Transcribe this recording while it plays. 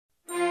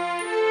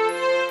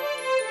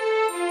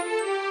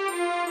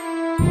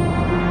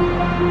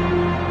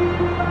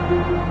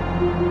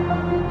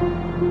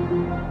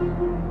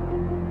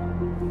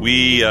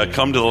We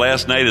come to the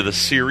last night of the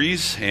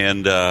series,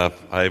 and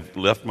I've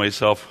left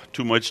myself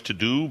too much to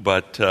do,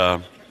 but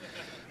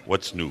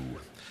what's new?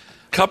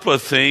 A couple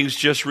of things,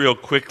 just real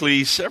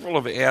quickly. Several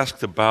have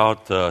asked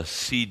about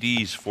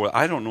CDs.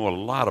 I don't know a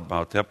lot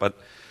about that, but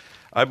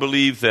I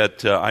believe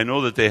that I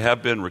know that they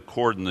have been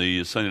recording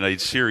the Sunday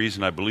night series,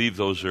 and I believe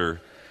those are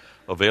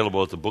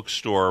available at the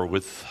bookstore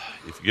if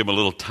you give them a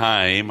little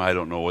time. I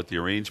don't know what the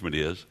arrangement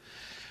is.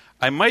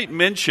 I might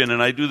mention,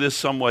 and I do this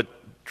somewhat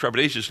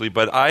trepidatiously,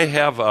 but I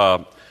have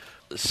a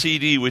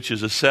CD which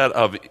is a set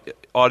of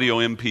audio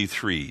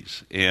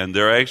MP3s, and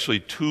there are actually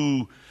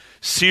two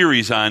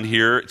series on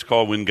here. It's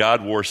called When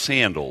God Wore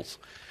Sandals,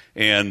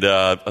 and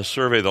a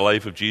survey of the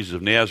life of Jesus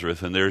of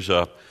Nazareth, and there's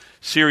a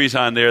series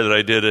on there that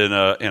I did in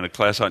a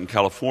class out in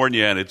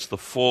California, and it's the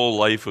full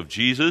life of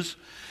Jesus.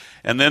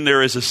 And then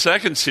there is a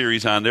second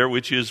series on there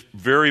which is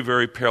very,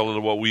 very parallel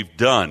to what we've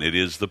done. It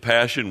is the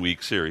Passion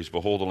Week series,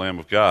 Behold the Lamb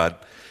of God,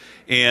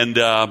 and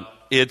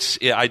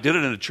I did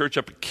it in a church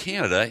up in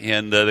Canada,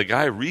 and the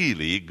guy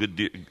really,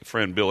 good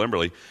friend Bill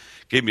Emberley,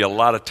 gave me a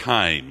lot of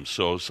time.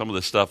 So some of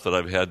the stuff that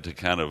I've had to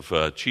kind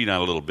of cheat on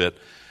a little bit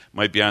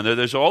might be on there.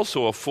 There's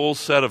also a full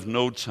set of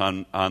notes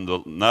on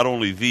not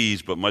only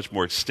these, but much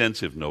more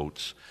extensive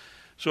notes.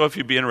 So if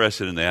you'd be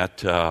interested in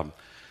that,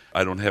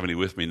 I don't have any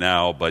with me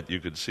now, but you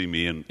could see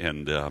me.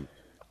 And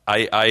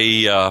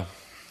I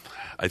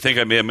think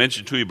I may have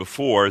mentioned to you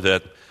before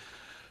that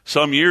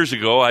some years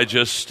ago, I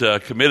just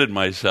committed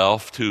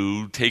myself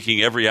to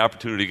taking every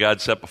opportunity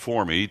God set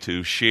before me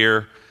to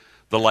share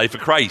the life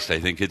of Christ. I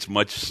think it's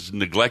much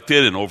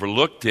neglected and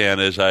overlooked, and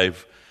as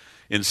I've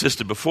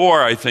insisted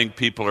before, I think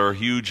people are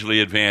hugely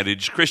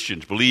advantaged.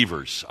 Christians,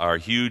 believers, are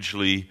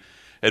hugely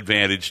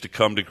advantaged to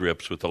come to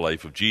grips with the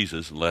life of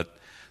Jesus and let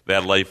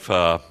that life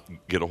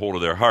get a hold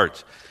of their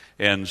hearts.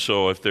 And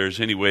so if there's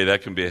any way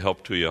that can be a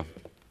help to you,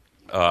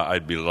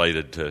 I'd be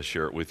delighted to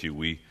share it with you.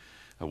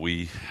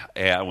 When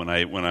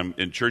I'm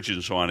in churches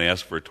and so on, I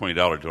ask for a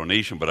 $20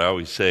 donation, but I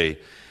always say,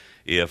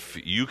 if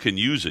you can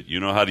use it, you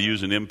know how to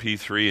use an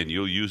MP3, and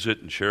you'll use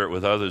it and share it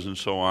with others and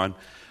so on,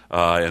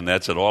 and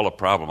that's at all a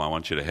problem, I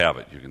want you to have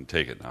it. You can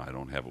take it. Now, I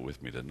don't have it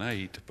with me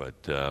tonight,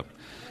 but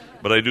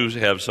I do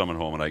have some at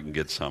home, and I can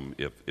get some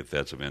if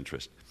that's of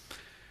interest.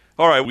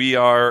 All right, we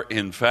are,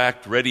 in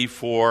fact, ready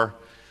for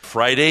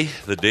Friday,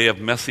 the day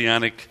of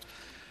Messianic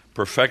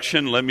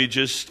perfection. Let me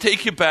just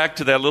take you back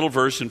to that little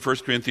verse in 1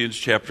 Corinthians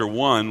chapter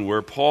 1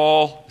 where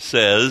Paul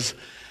says,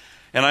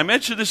 and I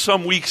mentioned this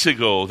some weeks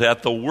ago,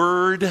 that the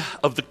word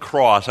of the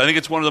cross, I think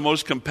it's one of the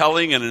most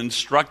compelling and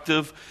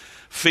instructive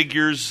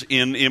figures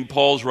in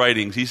Paul's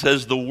writings. He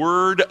says the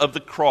word of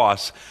the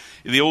cross.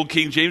 The old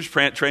King James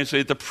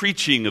translated the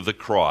preaching of the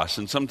cross,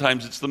 and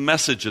sometimes it's the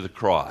message of the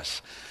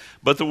cross.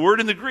 But the word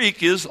in the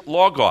Greek is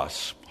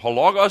logos.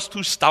 Logos to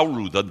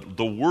stauru,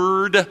 the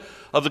word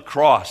of the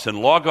cross. And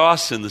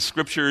logos in the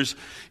scriptures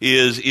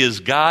is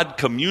God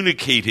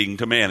communicating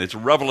to man. It's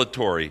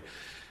revelatory.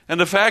 And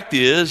the fact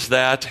is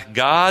that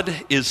God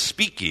is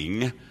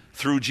speaking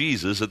through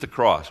Jesus at the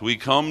cross. We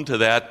come to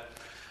that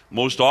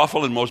most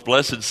awful and most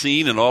blessed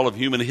scene in all of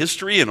human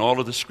history and all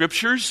of the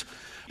scriptures,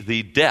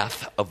 the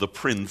death of the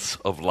Prince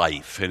of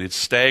Life. And it's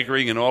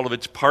staggering in all of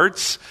its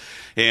parts.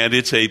 And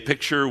it's a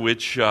picture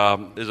which,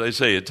 as I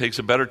say, it takes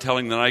a better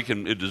telling than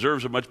it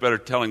deserves a much better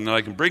telling than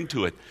I can bring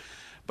to it.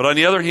 But on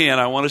the other hand,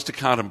 I want us to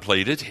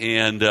contemplate it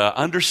and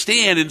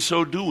understand in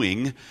so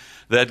doing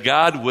that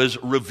God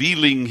was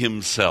revealing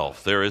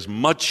himself. There is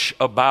much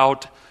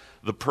about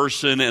the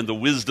person and the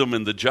wisdom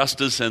and the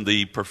justice and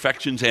the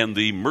perfections and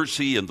the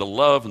mercy and the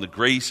love and the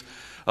grace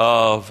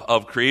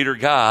of Creator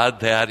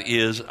God that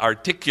is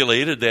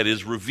articulated, that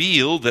is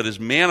revealed, that is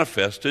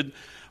manifested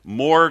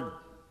more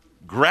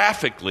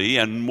graphically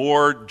and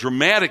more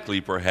dramatically,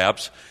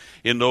 perhaps,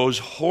 in those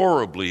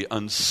horribly,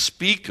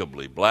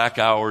 unspeakably black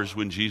hours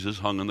when Jesus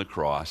hung on the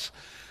cross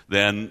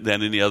than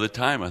any other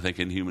time, I think,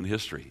 in human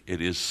history.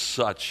 It is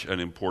such an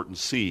important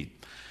scene.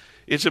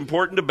 It's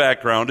important to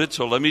background it,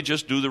 so let me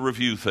just do the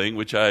review thing,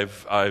 which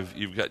you've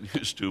gotten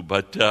used to.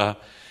 But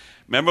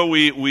remember,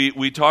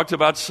 we talked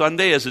about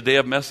Sunday as a day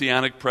of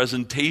messianic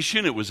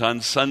presentation. It was on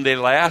Sunday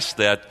last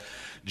that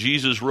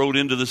Jesus rode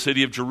into the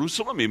city of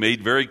Jerusalem. He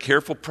made very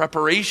careful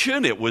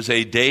preparation. It was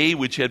a day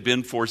which had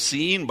been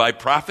foreseen by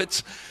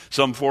prophets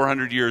some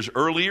 400 years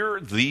earlier,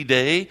 the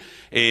day.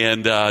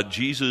 And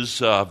Jesus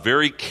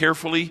very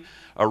carefully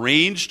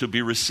arranged to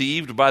be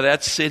received by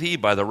that city,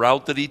 by the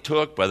route that he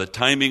took, by the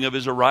timing of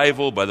his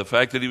arrival, by the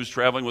fact that he was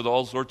traveling with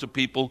all sorts of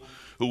people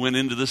who went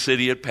into the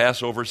city at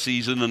Passover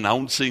season,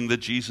 announcing that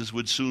Jesus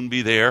would soon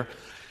be there.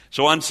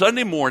 So on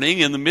Sunday morning,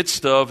 in the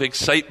midst of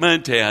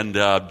excitement and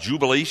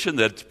jubilation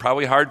that's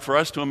probably hard for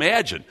us to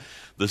imagine,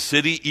 the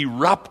city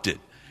erupted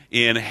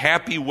in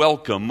happy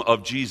welcome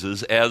of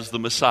Jesus as the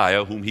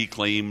Messiah whom he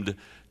claimed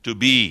to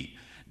be.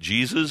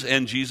 Jesus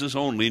and Jesus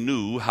only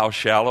knew how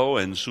shallow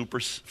and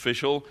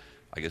superficial,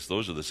 I guess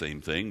those are the same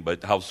thing,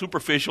 but how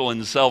superficial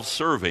and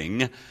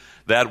self-serving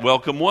that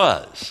welcome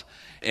was.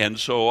 And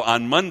so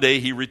on Monday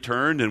he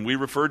returned, and we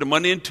refer to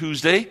Monday and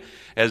Tuesday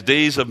as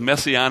days of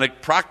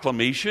messianic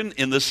proclamation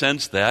in the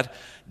sense that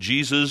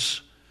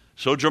Jesus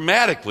so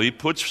dramatically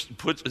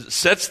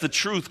sets the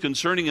truth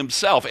concerning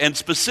himself, and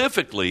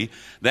specifically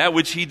that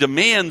which he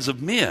demands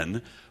of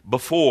men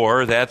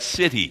before that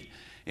city.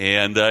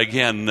 And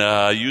again,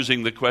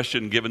 using the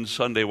question given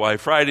Sunday, why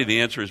Friday?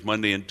 The answer is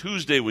Monday and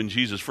Tuesday, when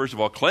Jesus, first of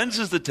all,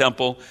 cleanses the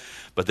temple,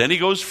 but then he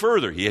goes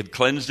further. He had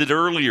cleansed it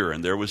earlier,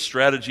 and there was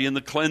strategy in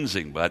the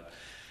cleansing. But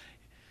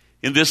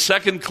in this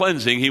second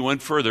cleansing, he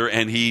went further,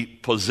 and he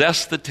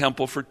possessed the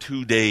temple for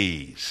 2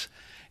 days.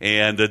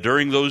 And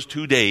during those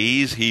 2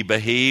 days, he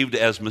behaved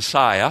as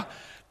Messiah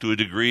to a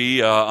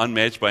degree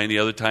unmatched by any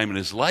other time in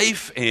his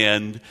life.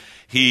 And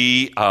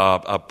he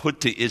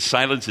put to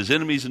silence his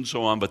enemies and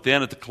so on. But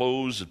then at the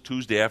close of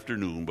Tuesday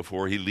afternoon,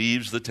 before he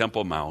leaves the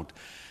Temple Mount,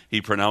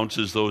 he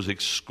pronounces those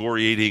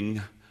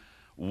excoriating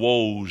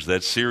woes,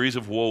 that series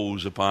of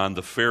woes upon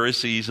the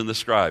Pharisees and the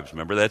scribes.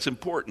 Remember, that's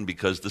important,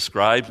 because the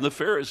scribes and the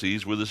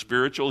Pharisees were the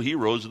spiritual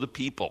heroes of the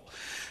people.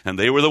 And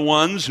they were the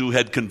ones who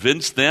had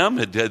convinced them.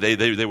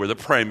 They were the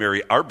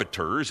primary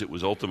arbiters. It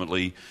was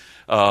ultimately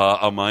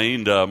a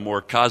mind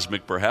more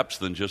cosmic, perhaps,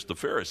 than just the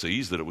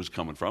Pharisees that it was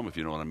coming from, if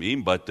you know what I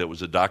mean. But it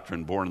was a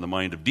doctrine born in the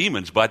mind of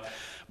demons. But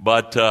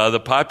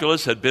the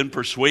populace had been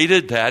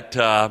persuaded that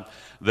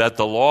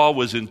the law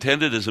was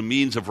intended as a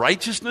means of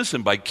righteousness,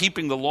 and by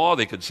keeping the law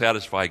they could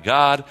satisfy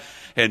God,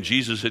 and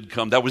Jesus had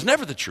come. That was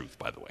never the truth,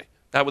 by the way.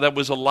 That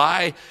was a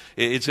lie.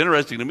 It's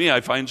interesting to me.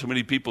 I find so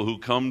many people who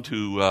come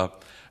to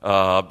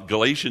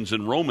Galatians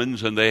and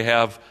Romans, and they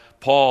have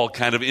Paul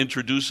kind of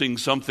introducing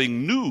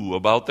something new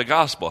about the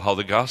gospel, how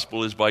the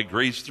gospel is by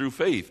grace through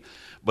faith.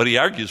 But he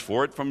argues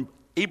for it from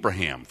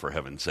Abraham, for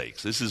heaven's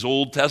sakes. This is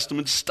Old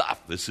Testament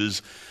stuff.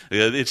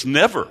 It's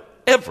never,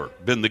 ever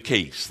been the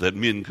case that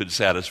men could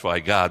satisfy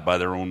God by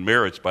their own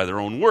merits, by their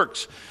own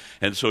works.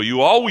 And so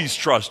you always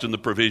trust in the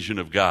provision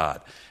of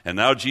God. And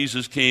now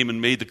Jesus came and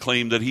made the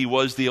claim that he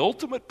was the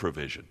ultimate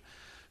provision.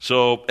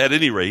 So at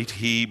any rate,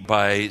 he,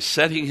 by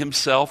setting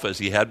himself, as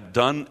he had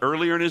done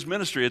earlier in his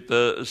ministry at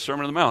the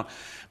Sermon on the Mount,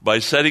 by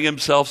setting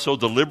himself so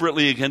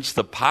deliberately against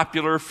the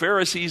popular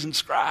Pharisees and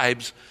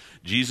scribes,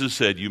 Jesus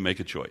said, you make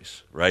a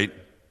choice, right?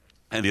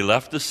 And he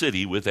left the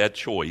city with that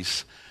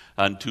choice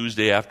on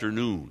Tuesday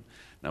afternoon.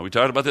 Now, we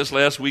talked about this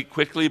last week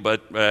quickly,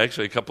 but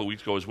actually a couple of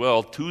weeks ago as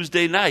well.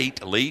 Tuesday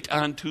night, late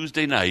on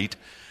Tuesday night,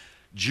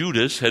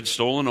 Judas had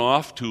stolen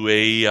off to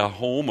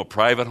a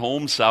private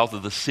home south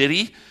of the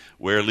city,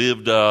 where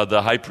lived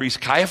the high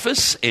priest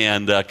Caiaphas,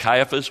 and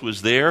Caiaphas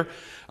was there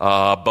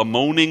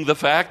bemoaning the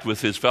fact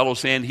with his fellow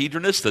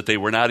Sanhedrinists that they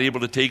were not able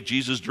to take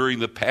Jesus during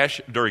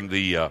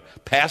the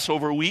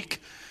Passover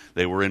week.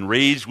 They were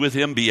enraged with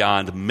him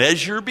beyond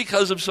measure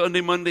because of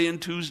Sunday, Monday,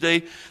 and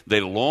Tuesday. They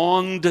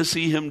longed to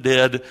see him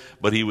dead,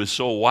 but he was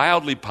so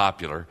wildly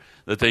popular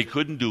that they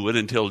couldn't do it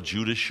until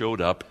Judas showed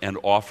up and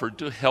offered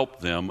to help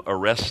them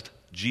arrest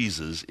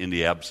Jesus in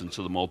the absence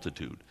of the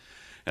multitude.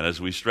 And as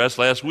we stressed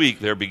last week,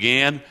 there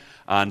began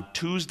on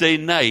Tuesday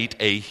night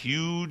a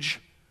huge,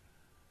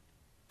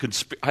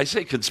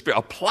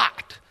 a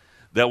plot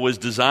that was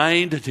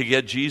designed to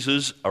get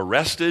Jesus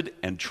arrested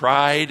and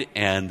tried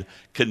and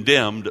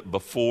condemned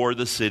before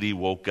the city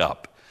woke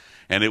up.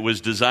 And it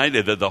was designed,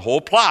 the whole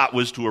plot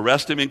was to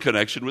arrest him in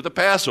connection with the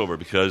Passover,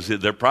 because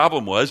their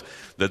problem was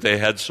that they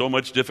had so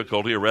much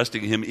difficulty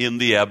arresting him in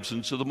the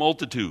absence of the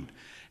multitude.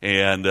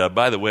 And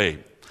by the way,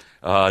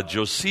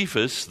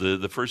 Josephus,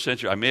 the first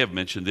century, I may have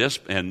mentioned this,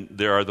 and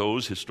there are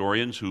those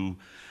historians who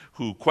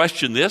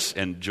question this,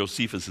 and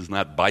Josephus is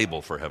not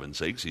Bible, for heaven's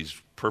sakes. He's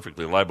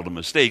perfectly liable to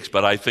mistakes,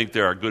 but I think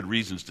there are good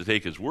reasons to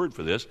take his word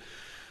for this,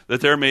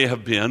 that there may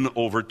have been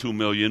over 2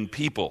 million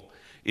people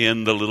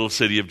in the little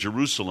city of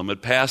Jerusalem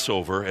at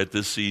Passover at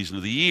this season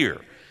of the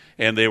year.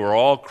 And they were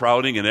all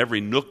crowding in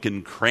every nook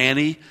and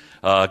cranny,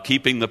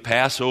 keeping the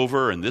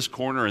Passover in this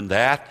corner and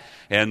that.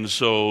 And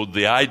so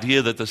the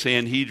idea that the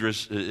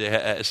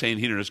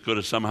Sanhedrinists could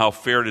have somehow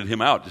ferreted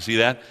him out, you see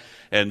that?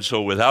 And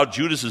so without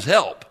Judas's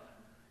help,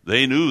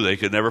 they knew they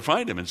could never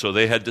find him. And so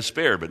they had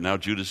despair. But now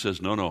Judas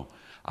says, no,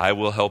 I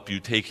will help you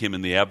take him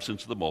in the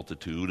absence of the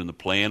multitude. And the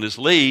plan is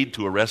laid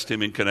to arrest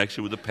him in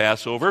connection with the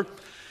Passover.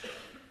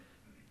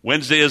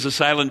 Wednesday is a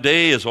silent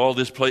day as all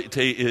this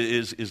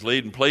is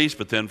laid in place,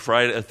 but then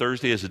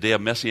Thursday is a day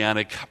of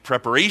messianic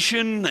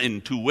preparation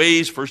in 2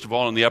 ways. First of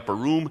all, in the upper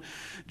room,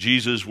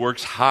 Jesus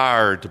works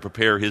hard to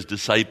prepare his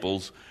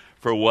disciples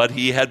for what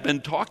he had been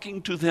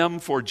talking to them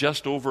for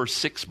just over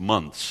 6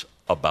 months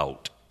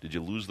about. Did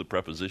you lose the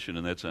preposition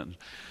in that sentence?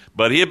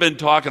 But he had been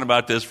talking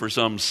about this for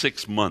some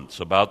 6 months,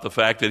 about the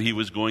fact that he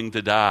was going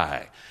to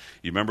die.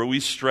 You remember we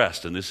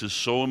stressed, and this is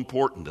so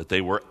important, that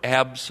they were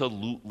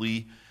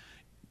absolutely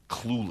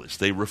clueless.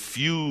 They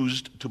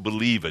refused to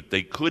believe it.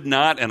 They could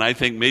not, and I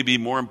think maybe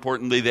more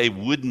importantly, they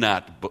would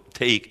not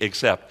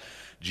accept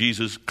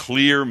Jesus'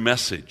 clear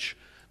message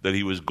that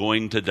he was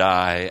going to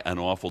die an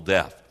awful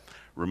death.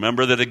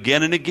 Remember that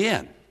again and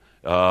again,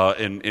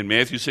 in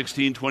Matthew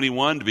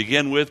 16:21 to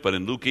begin with, but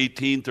in Luke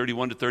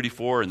 18:31 to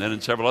 34, and then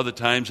in several other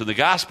times in the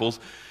Gospels,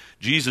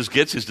 Jesus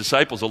gets his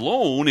disciples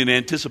alone in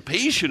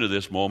anticipation of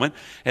this moment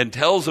and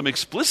tells them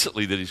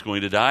explicitly that he's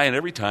going to die. And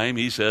every time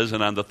he says,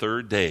 and on the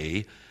third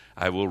day,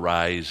 I will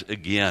rise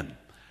again.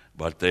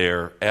 But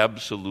they're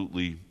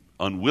absolutely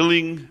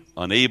unwilling,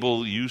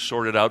 unable, you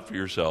sort it out for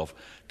yourself,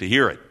 to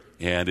hear it.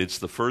 And it's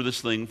the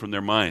furthest thing from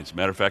their minds.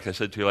 Matter of fact, I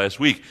said to you last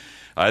week,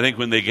 I think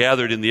when they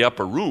gathered in the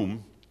upper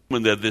room,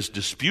 when this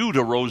dispute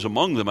arose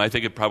among them, I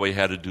think it probably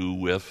had to do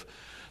with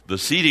the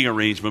seating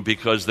arrangement,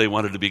 because they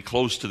wanted to be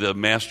close to the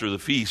master of the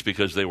feast,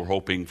 because they were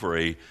hoping for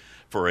a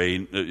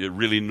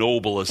really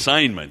noble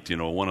assignment,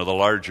 one of the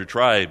larger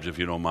tribes, if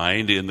you don't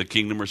mind, in the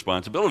kingdom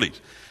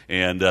responsibilities.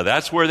 And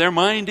that's where their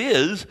mind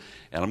is.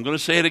 And I'm going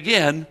to say it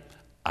again.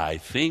 I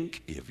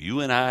think if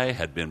you and I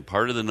had been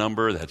part of the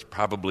number, that's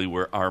probably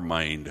where our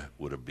mind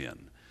would have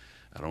been.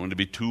 I don't want to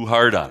be too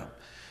hard on them.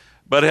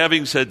 But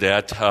having said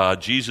that,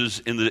 Jesus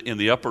in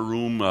the upper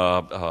room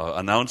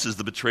announces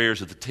the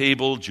betrayers at the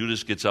table.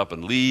 Judas gets up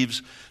and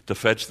leaves to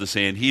fetch the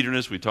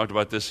Sanhedrin. We talked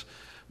about this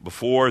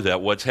before,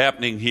 that what's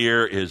happening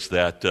here is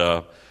that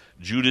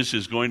Judas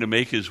is going to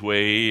make his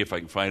way, if I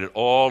can find it,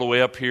 all the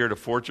way up here to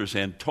Fortress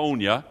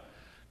Antonia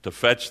to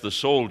fetch the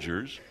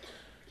soldiers.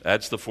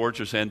 That's the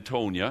Fortress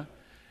Antonia.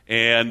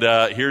 And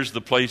here's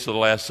the place of the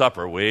Last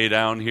Supper, way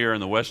down here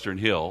in the Western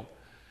Hill.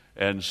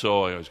 And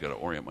so I always got to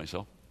orient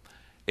myself.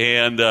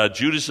 And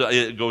Judas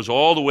goes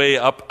all the way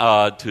up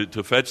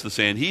to fetch the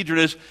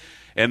Sanhedrin.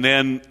 And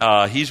then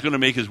he's going to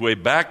make his way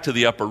back to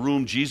the upper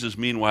room. Jesus,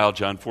 meanwhile,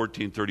 John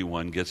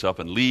 14:31, gets up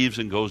and leaves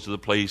and goes to the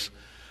place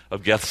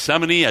of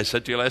Gethsemane. I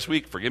said to you last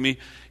week, forgive me,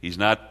 he's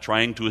not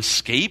trying to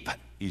escape.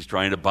 He's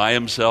trying to buy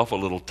himself a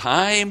little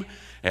time,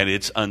 and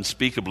it's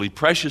unspeakably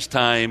precious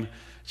time.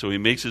 So he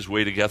makes his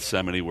way to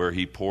Gethsemane, where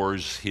he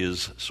pours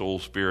his soul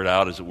spirit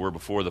out, as it were,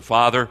 before the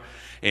Father,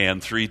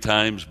 and 3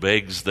 times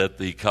begs that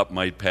the cup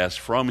might pass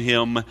from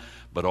him,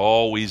 but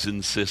always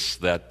insists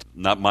that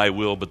not my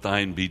will but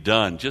thine be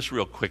done. Just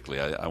real quickly,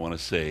 I want to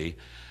say,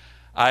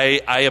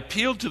 I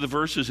appealed to the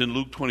verses in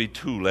Luke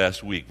 22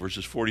 last week,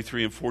 verses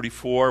 43 and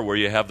 44, where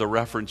you have the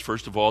reference,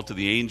 first of all, to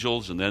the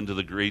angels, and then to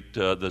the great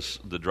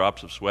the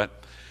drops of sweat.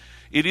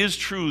 It is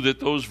true that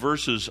those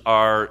verses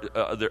are,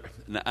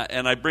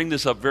 and I bring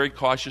this up very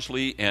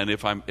cautiously, and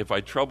if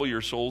I trouble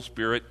your soul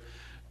spirit,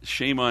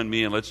 shame on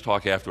me, and let's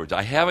talk afterwards.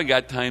 I haven't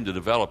got time to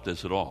develop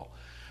this at all.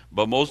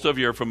 But most of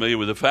you are familiar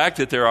with the fact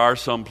that there are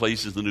some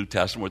places in the New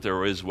Testament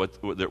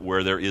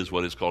where there is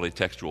what is called a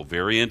textual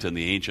variant in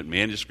the ancient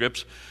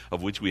manuscripts,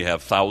 of which we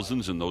have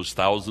thousands, and those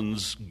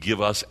thousands give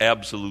us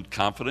absolute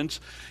confidence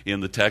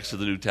in the text of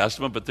the New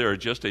Testament. But there are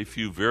just a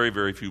few, very,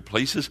 very few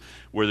places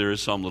where there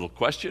is some little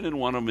question, and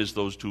one of them is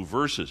those 2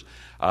 verses.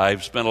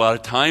 I've spent a lot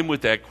of time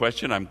with that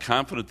question. I'm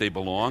confident they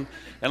belong.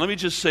 And let me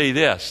just say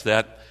this,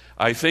 that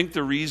I think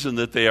the reason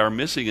that they are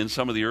missing in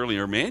some of the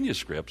earlier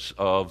manuscripts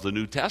of the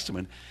New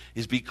Testament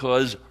is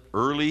because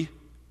very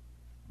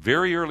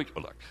early,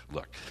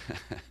 look,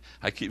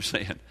 I keep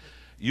saying,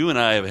 you and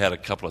I have had a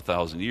couple of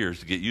thousand years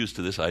to get used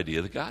to this idea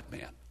of the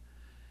God-man.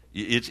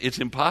 It's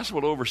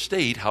impossible to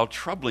overstate how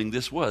troubling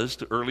this was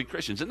to early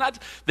Christians. And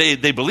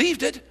they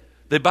believed it,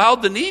 they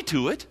bowed the knee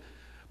to it,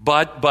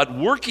 but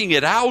working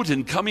it out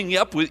and coming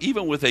up with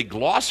even with a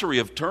glossary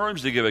of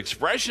terms to give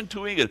expression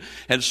to it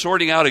and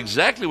sorting out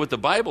exactly what the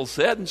Bible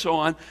said and so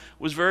on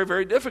was very,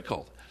 very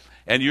difficult.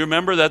 And you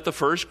remember that the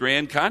first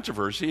grand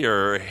controversy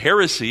or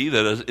heresy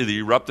that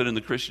erupted in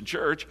the Christian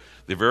church,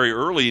 the very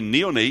early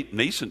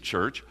nascent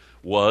church,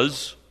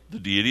 was the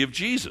deity of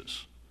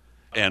Jesus.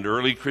 And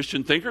early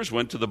Christian thinkers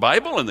went to the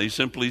Bible and they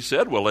simply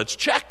said, well, let's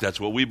check. That's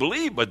what we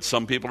believe. But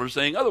some people are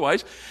saying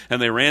otherwise. And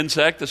they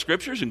ransacked the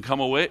scriptures and came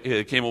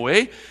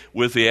away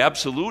with the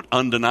absolute,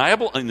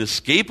 undeniable,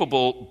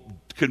 inescapable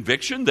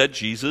conviction that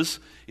Jesus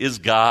is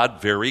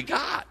God, very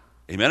God.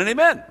 Amen and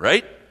amen,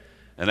 right?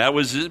 And that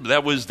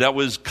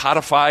was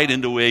codified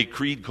into a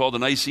creed called the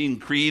Nicene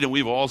Creed, and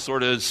we've all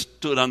sort of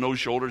stood on those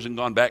shoulders and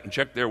gone back and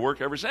checked their work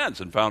ever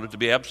since and found it to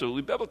be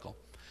absolutely biblical.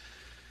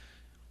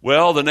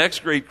 Well, the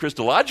next great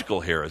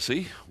Christological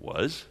heresy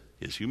was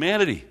his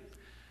humanity.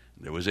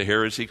 There was a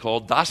heresy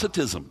called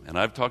Docetism, and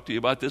I've talked to you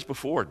about this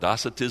before.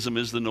 Docetism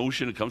is the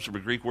notion, it comes from a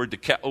Greek word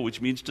dokeo, which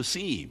means to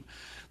seem,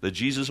 that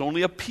Jesus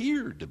only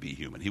appeared to be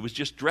human. He was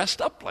just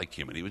dressed up like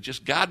human. He was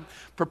just God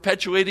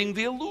perpetuating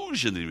the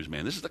illusion that he was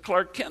man. This is the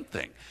Clark Kent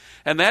thing.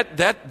 And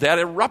that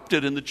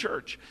erupted in the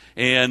church.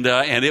 And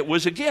it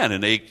was, again,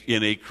 in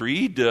a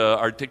creed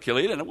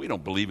articulated, and we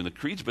don't believe in the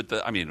creeds, but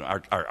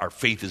our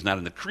faith is not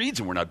in the creeds,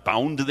 and we're not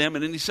bound to them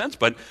in any sense,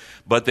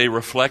 but they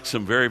reflect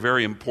some very,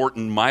 very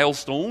important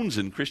milestones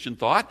in Christian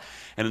thought.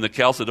 And in the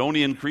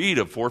Chalcedonian Creed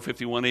of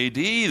 451 AD,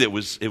 it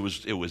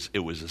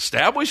was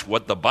established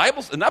what the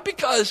Bible, and not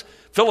because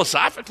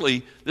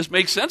philosophically this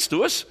makes sense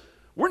to us.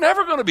 We're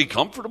never going to be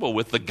comfortable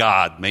with the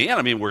God-man.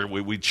 I mean,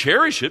 we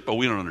cherish it, but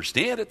we don't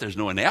understand it. There's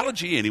no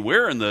analogy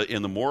anywhere in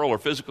the moral or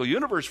physical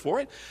universe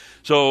for it.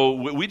 So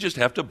we just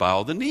have to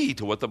bow the knee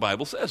to what the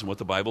Bible says. And what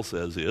the Bible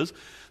says is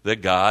that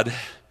God,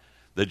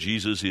 that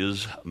Jesus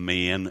is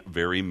man,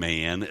 very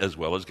man, as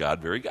well as God,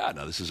 very God.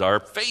 Now, this is our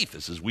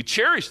faith. We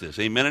cherish this.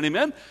 Amen and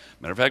amen.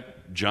 Matter of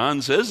fact,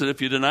 John says that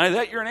if you deny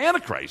that, you're an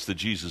antichrist, that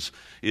Jesus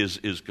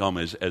is come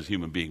as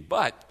human being.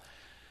 But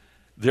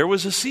there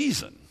was a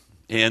season,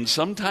 and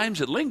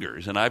sometimes it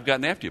lingers, and I've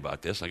gotten after you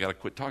about this. I got to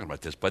quit talking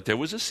about this. But there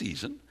was a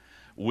season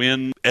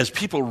when, as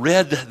people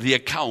read the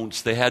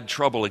accounts, they had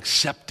trouble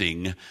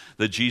accepting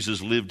that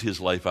Jesus lived his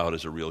life out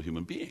as a real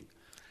human being.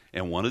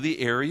 And one of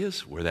the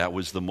areas where that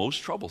was the most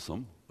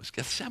troublesome was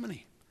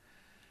Gethsemane.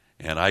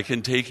 And I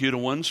can take you to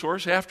one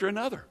source after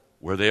another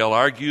where they'll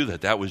argue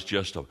that that was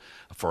just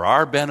for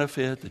our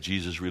benefit, that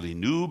Jesus really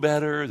knew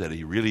better, that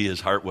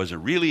his heart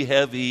wasn't really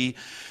heavy,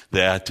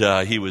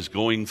 that he was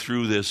going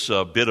through this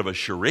bit of a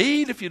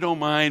charade, if you don't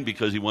mind,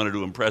 because he wanted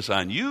to impress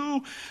on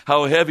you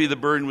how heavy the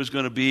burden was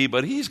going to be.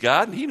 But he's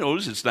God, and he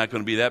knows it's not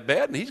going to be that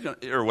bad, and he's going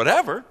to, or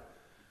whatever.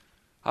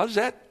 How's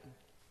that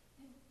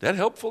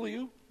helpful to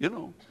you? You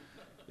know.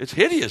 It's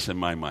hideous in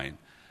my mind.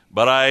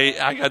 But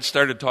I got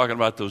started talking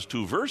about those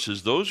two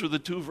verses. Those were the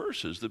two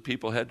verses that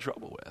people had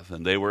trouble with.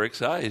 And they were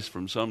excised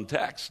from some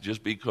texts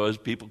just because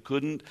people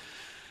couldn't.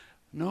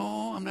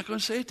 No, I'm not going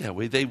to say it that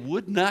way. They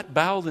would not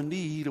bow the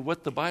knee to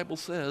what the Bible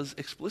says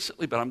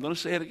explicitly. But I'm going to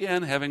say it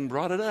again, having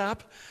brought it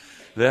up,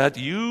 that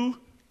you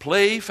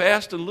play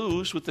fast and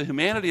loose with the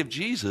humanity of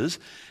Jesus.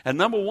 And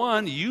number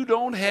one, you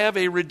don't have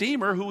a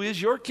Redeemer who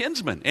is your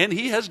kinsman. And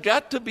he has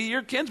got to be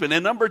your kinsman.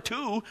 And number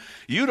two,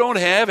 you don't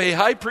have a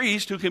high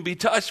priest who can be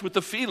touched with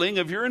the feeling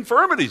of your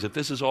infirmities, if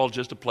this is all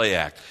just a play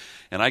act.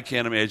 And I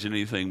can't imagine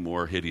anything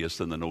more hideous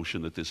than the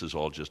notion that this is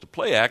all just a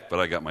play act,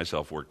 but I got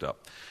myself worked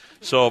up.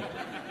 So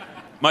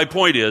my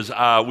point is,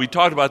 we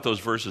talked about those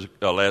verses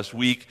last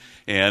week,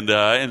 and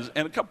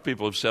a couple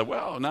people have said,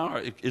 well, now,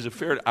 is it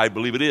fair? I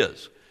believe it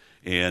is.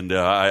 And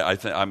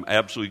I'm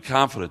absolutely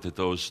confident that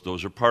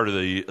those are part of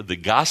the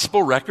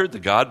gospel record, the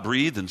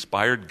God-breathed,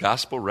 inspired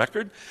gospel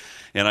record.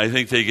 And I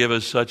think they give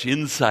us such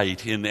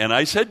insight. And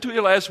I said to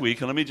you last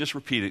week, and let me just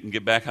repeat it and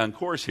get back on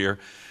course here,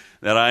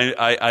 that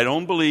I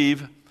don't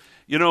believe,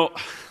 in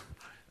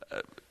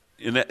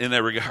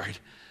that regard,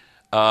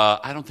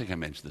 I don't think I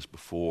mentioned this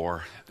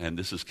before, and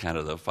this is kind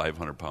of the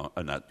 500-pound,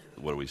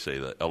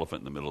 the elephant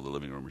in the middle of the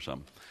living room or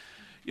something.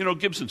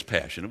 Gibson's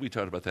Passion. Have we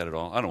talked about that at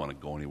all? I don't want to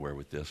go anywhere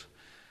with this.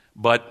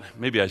 But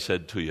maybe I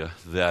said to you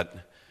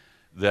that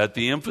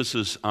the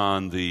emphasis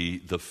on the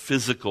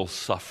physical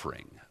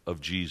suffering of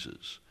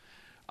Jesus,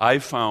 I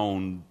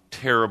found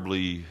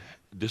terribly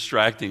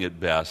distracting at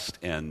best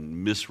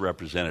and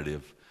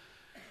misrepresentative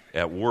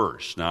at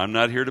worst. Now, I'm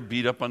not here to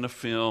beat up on the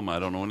film. I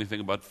don't know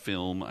anything about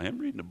film. I am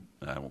reading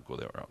I won't go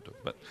that route.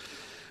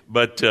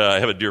 But I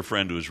have a dear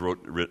friend who has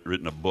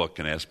written a book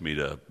and asked me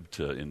to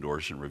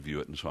endorse and review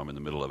it, and so I'm in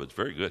the middle of it. It's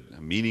very good.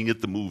 Meaning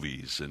at the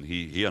movies, and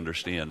he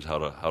understands how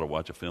to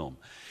watch a film.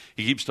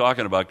 He keeps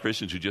talking about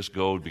Christians who just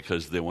go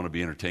because they want to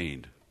be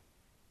entertained.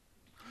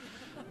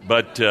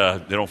 But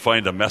they don't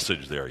find a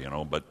message there,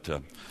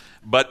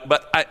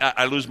 But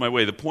I lose my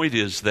way. The point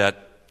is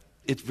that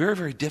it's very,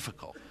 very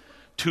difficult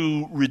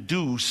to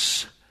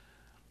reduce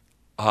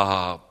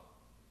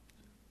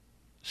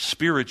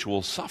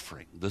spiritual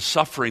suffering. The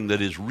suffering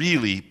that is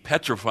really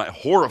petrifying,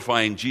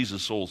 horrifying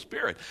Jesus' soul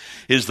spirit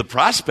is the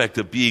prospect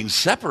of being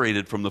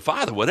separated from the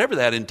Father, whatever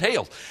that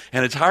entails.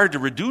 And it's hard to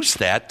reduce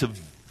that to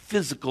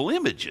physical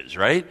images,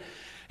 right?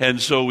 And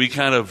so we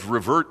kind of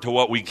revert to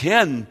what we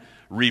can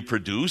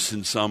reproduce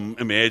in some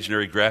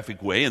imaginary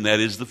graphic way, and that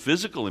is the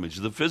physical image.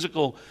 The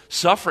physical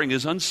suffering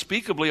is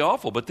unspeakably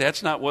awful, but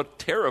that's not what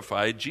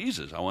terrified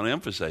Jesus. I want to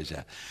emphasize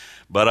that.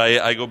 But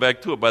I go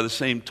back to it by the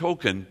same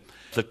token.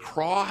 The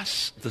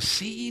cross, the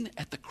scene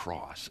at the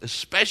cross,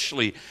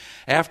 especially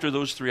after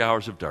those 3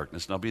 hours of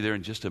darkness, and I'll be there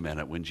in just a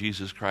minute, when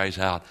Jesus cries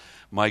out,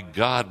 my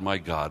God,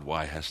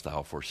 why hast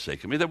thou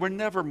forsaken me? There were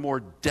never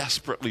more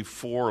desperately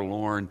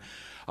forlorn,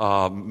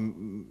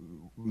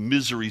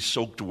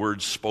 misery-soaked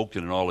words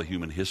spoken in all of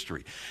human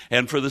history.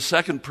 And for the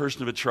second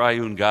person of a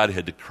triune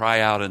Godhead to cry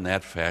out in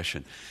that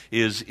fashion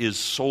is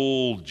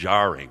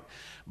soul-jarring.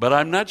 But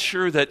I'm not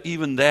sure that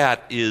even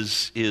that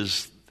is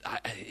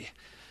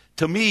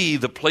to me,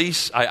 the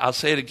place, I'll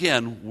say it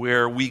again,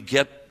 where we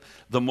get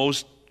the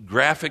most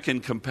graphic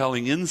and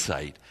compelling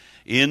insight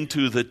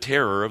into the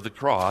terror of the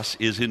cross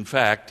is, in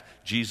fact,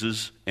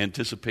 Jesus'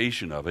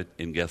 anticipation of it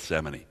in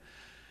Gethsemane.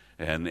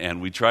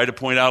 And we tried to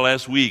point out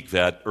last week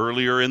that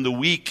earlier in the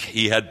week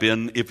he had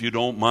been, if you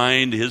don't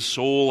mind, his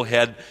soul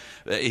had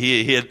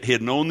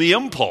known the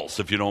impulse,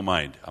 if you don't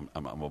mind.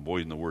 I'm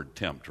avoiding the word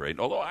tempt, right?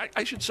 Although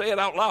I should say it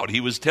out loud.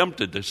 He was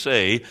tempted to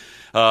say,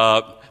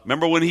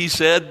 remember when he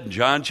said,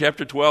 John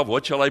chapter 12,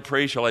 what shall I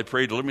pray? Shall I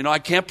pray? Deliver me? No, I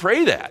can't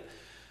pray that.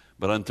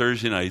 But on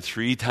Thursday night,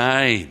 3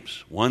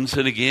 times, once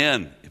and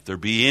again, if there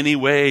be any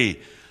way,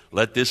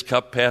 let this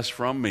cup pass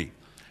from me.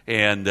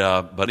 And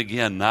but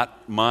again,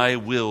 not my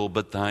will,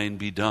 but thine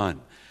be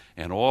done.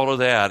 And all of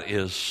that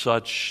is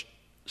such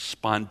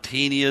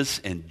spontaneous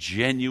and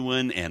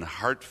genuine and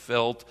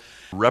heartfelt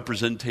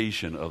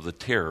representation of the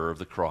terror of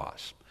the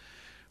cross.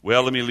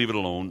 Well, let me leave it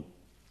alone.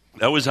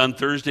 That was on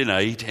Thursday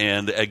night,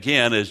 and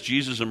again, as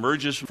Jesus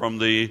emerges from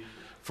the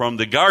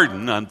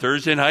garden on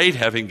Thursday night,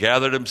 having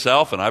gathered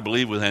himself, and I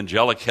believe with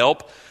angelic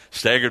help,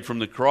 staggered from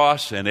the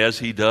cross, and as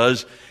he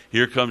does,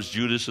 here comes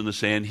Judas and the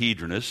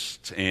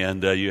Sanhedrinists,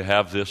 and you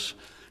have this,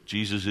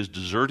 Jesus is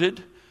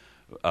deserted,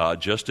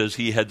 just as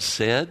he had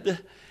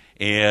said,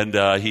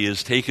 and he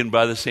is taken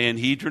by the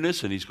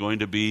Sanhedrinists, and he's going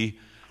to be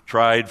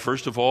tried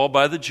first of all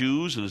by the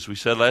Jews, and as we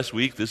said last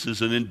week, this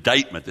is an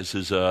indictment. This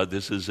is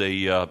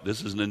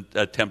an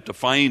attempt to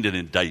find an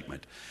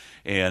indictment,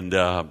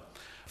 and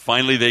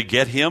finally they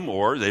get him,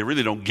 or they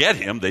really don't get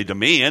him. They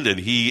demand, and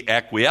he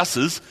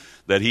acquiesces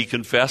that he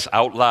confess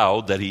out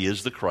loud that he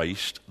is the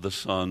Christ, the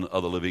Son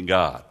of the living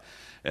God.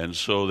 And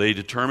so they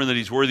determine that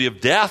he's worthy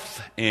of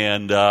death.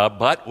 And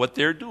but what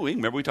they're doing,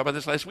 remember we talked about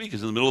this last week,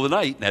 is in the middle of the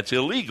night, and that's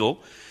illegal.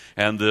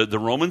 And the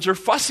Romans are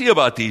fussy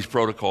about these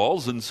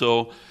protocols, and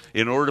so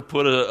in order to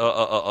put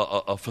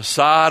a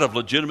facade of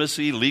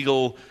legitimacy,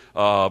 legal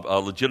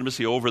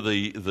legitimacy over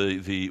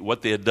the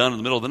what they had done in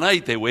the middle of the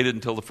night, they waited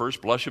until the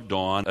first blush of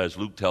dawn, as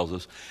Luke tells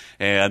us.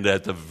 And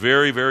at the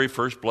very, very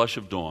first blush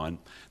of dawn,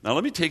 now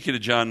let me take you to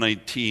John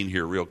 19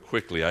 here real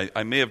quickly.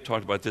 I may have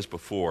talked about this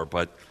before,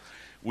 but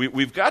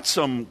we've got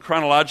some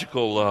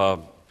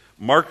chronological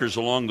markers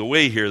along the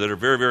way here that are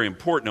very, very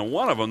important. And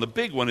one of them, the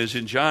big one, is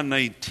in John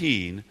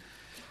 19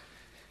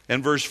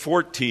 and verse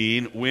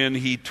 14, when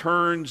he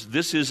turns,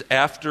 this is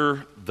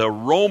after the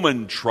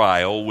Roman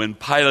trial, when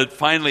Pilate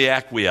finally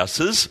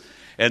acquiesces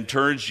and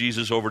turns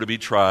Jesus over to be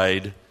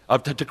tried,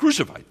 to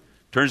crucified,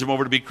 turns him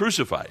over to be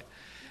crucified.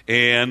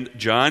 And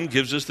John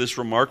gives us this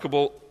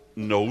remarkable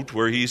note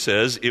where he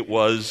says it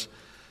was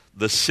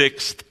the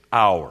 6th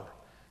hour.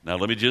 Now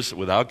let me just,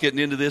 without getting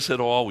into this at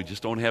all, we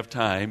just don't have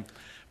time,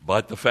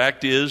 but the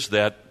fact is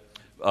that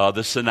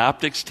the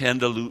synoptics tend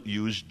to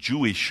use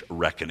Jewish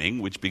reckoning,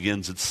 which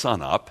begins at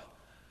sunup,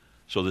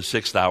 so the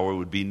 6th hour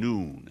would be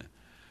noon.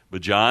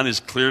 But John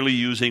is clearly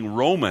using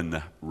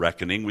Roman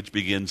reckoning, which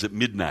begins at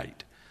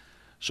midnight.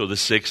 So the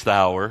 6th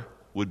hour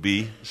would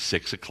be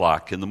 6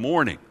 o'clock in the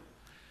morning.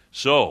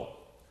 So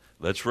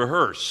let's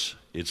rehearse.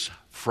 It's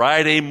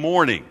Friday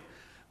morning.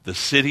 The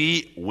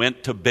city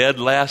went to bed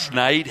last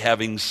night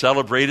having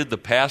celebrated the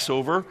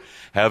Passover,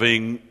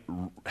 having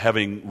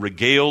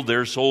regaled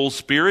their soul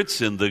spirits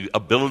in the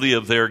ability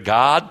of their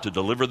God to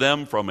deliver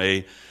them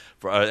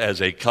as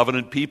a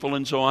covenant people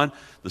and so on.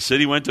 The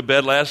city went to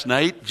bed last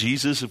night.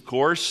 Jesus, of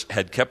course,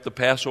 had kept the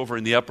Passover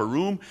in the upper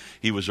room.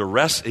 He was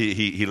arrested.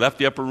 He left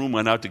the upper room,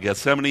 went out to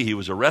Gethsemane. He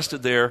was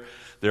arrested there.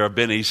 There have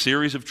been a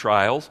series of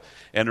trials.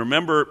 And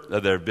remember,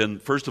 there have been,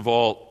 first of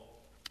all,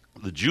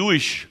 the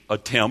Jewish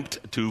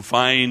attempt to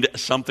find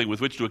something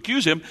with which to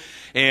accuse him.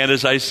 And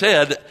as I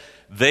said,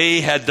 they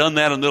had done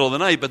that in the middle of the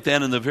night, but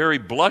then in the very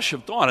blush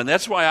of dawn. And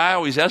that's why I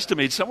always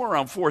estimate somewhere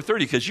around 4:30,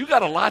 because you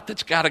got a lot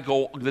that's going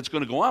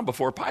to go on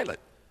before Pilate. Does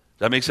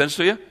that make sense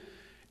to you?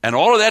 And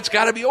all of that's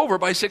got to be over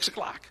by 6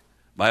 o'clock.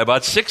 By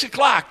about 6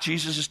 o'clock,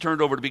 Jesus is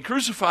turned over to be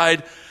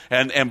crucified,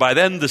 and by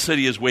then the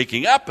city is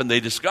waking up, and they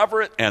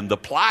discover it, and the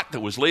plot that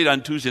was laid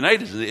on Tuesday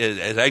night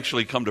has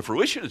actually come to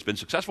fruition. It's been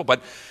successful,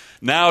 but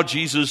now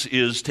Jesus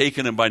is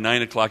taken, and by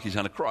 9 o'clock he's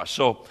on a cross.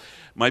 So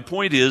my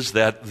point is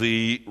that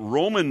the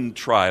Roman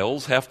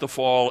trials have to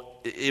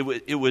fall,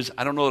 it was,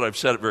 I don't know that I've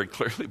said it very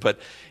clearly, but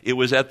it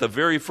was at the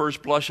very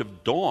first blush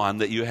of dawn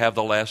that you have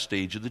the last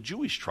stage of the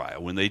Jewish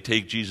trial, when they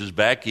take Jesus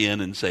back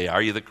in and say,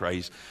 "Are you the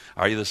Christ?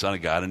 Are you the Son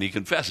of God?" And he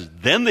confesses.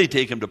 Then they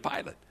take him to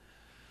Pilate.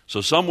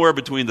 So somewhere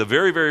between the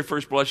very, very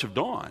first blush of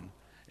dawn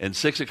and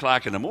 6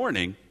 o'clock in the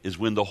morning is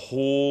when the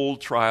whole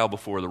trial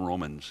before the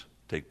Romans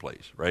take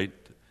place, right?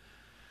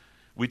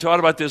 We talked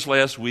about this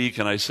last week,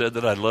 and I said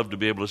that I'd love to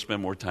be able to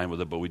spend more time with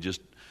it, but we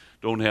just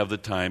don't have the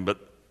time. But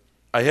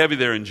I have you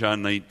there in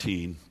John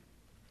 19.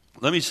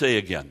 Let me say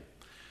again,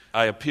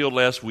 I appealed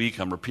last week,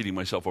 I'm repeating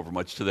myself over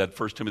much, to that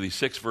 1 Timothy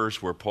 6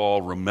 verse where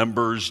Paul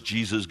remembers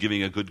Jesus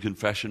giving a good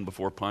confession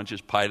before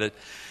Pontius Pilate.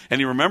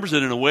 And he remembers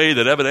it in a way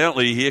that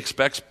evidently he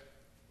expects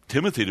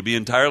Timothy to be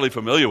entirely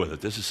familiar with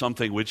it. This is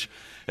something which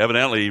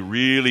evidently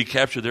really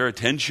captured their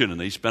attention, and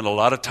they spent a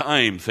lot of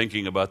time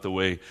thinking about the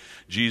way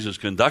Jesus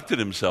conducted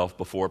himself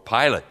before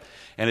Pilate.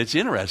 And it's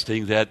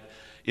interesting that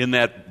in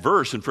that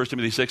verse in 1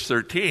 Timothy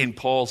 6:13,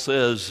 Paul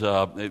says,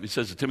 it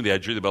says to Timothy, "I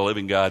adjure thee by the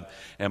living God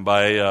and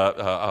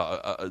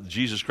by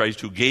Jesus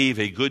Christ, who gave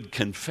a good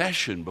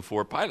confession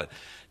before Pilate."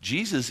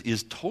 Jesus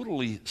is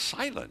totally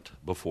silent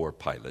before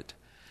Pilate,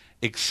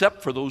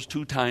 except for those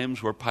 2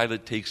 times where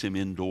Pilate takes him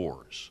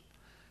indoors.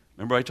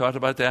 Remember I talked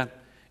about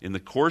that? In the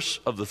course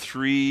of the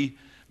 3,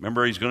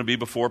 remember he's going to be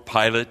before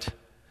Pilate,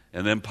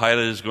 and then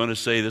Pilate is going to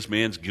say this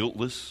man's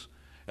guiltless,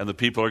 and the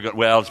people are going,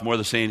 well, it's more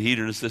the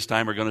Sanhedrinists this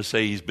time are going to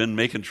say he's been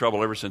making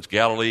trouble ever since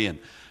Galilee, and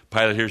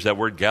Pilate hears that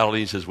word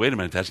Galilee and says, wait a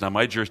minute, that's not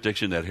my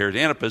jurisdiction, that Herod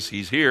Antipas,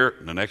 he's here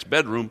in the next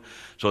bedroom,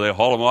 so they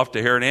haul him off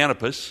to Herod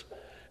Antipas,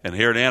 and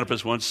Herod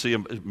Antipas wants to see a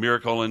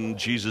miracle, and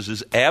Jesus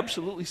is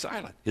absolutely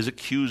silent. His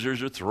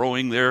accusers are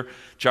throwing their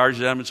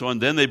charges at him and so on.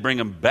 Then they bring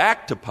him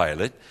back to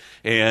Pilate,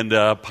 and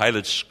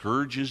Pilate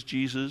scourges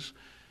Jesus.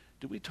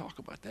 Did we talk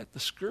about that? The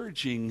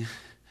scourging,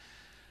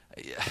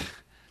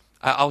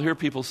 I'll hear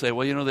people say,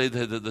 well,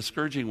 the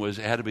scourging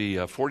had to be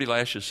 40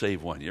 lashes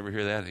save one. You ever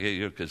hear that?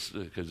 Because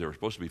they were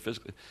supposed to be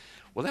physically.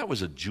 Well, that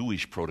was a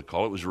Jewish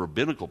protocol. It was a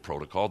rabbinical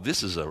protocol.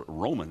 This is a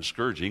Roman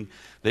scourging.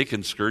 They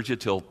can scourge you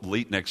till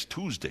late next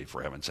Tuesday,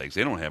 for heaven's sakes.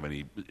 They don't have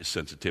any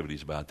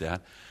sensitivities about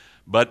that.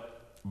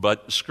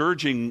 But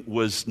scourging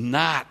was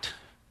not.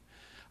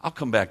 I'll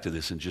come back to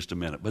this in just a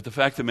minute. But the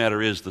fact of the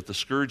matter is that the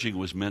scourging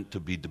was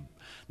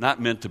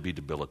not meant to be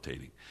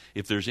debilitating.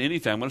 If there's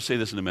anything, I'm going to say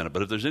this in a minute,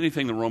 but if there's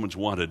anything the Romans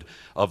wanted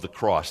of the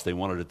cross, they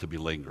wanted it to be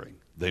lingering.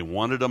 They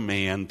wanted a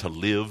man to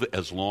live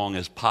as long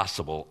as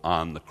possible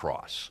on the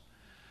cross.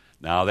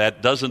 Now,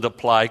 that doesn't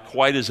apply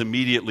quite as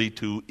immediately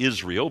to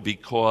Israel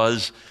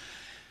because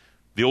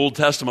the Old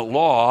Testament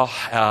law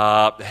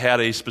had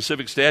a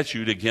specific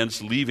statute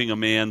against leaving a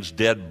man's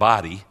dead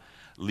body,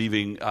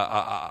 leaving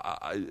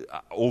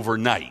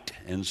overnight.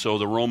 And so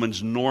the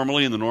Romans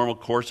normally, in the normal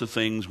course of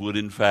things, would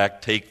in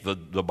fact take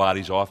the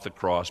bodies off the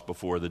cross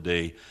before the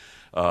day,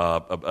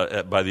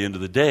 by the end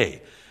of the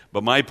day.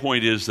 But my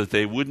point is that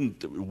they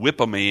wouldn't whip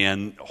a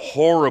man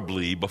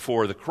horribly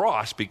before the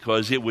cross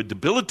because it would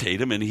debilitate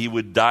him and he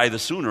would die the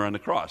sooner on the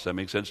cross. That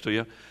makes sense to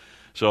you?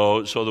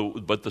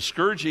 But the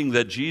scourging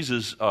that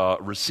Jesus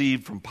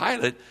received from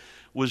Pilate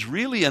was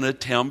really an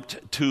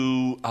attempt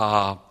to.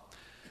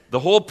 The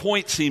whole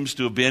point seems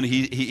to have been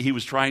he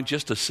was trying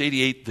just to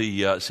satiate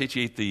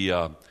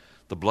the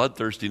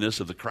bloodthirstiness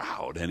of the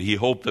crowd, and he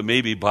hoped that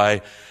maybe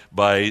by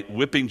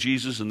whipping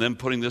Jesus and then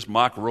putting this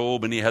mock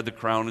robe, and he had the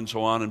crown and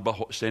so on, and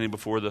standing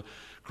before the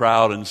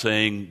crowd and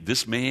saying,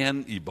 "This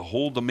man, you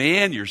behold the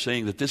man." You're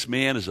saying that this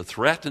man is a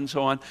threat and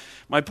so on.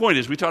 My point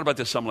is, we talked about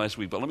this some last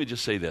week, but let me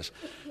just say this: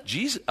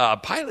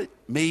 Pilate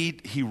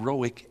made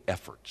heroic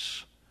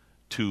efforts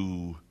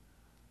to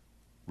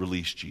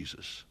release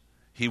Jesus.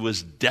 He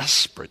was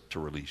desperate to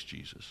release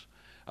Jesus.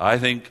 I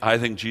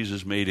think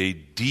Jesus made a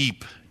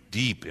deep,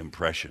 deep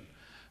impression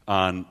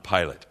on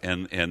Pilate.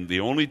 And the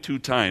only two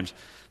times,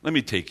 let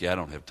me take you, I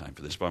don't have time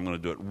for this, but I'm going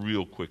to do it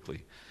real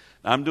quickly.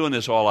 I'm doing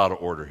this all out of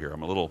order here.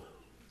 I'm a little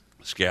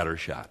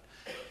scattershot.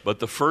 But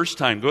the first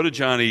time, go to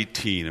John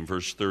 18 and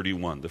verse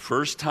 31. The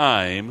first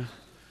time,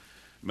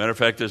 matter of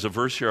fact, there's a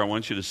verse here I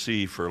want you to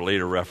see for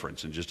later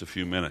reference in just a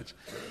few minutes.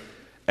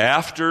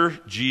 After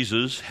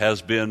Jesus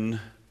has been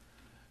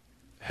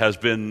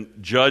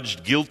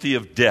judged guilty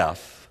of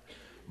death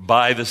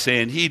by the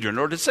Sanhedrin,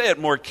 or to say it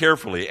more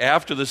carefully,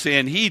 after the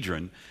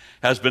Sanhedrin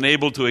has been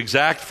able to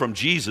exact from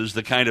Jesus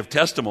the kind of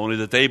testimony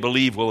that they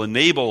believe will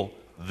enable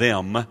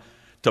them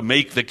to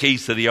make the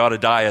case that he ought to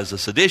die as a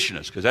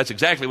seditionist, because that's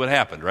exactly what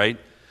happened, right?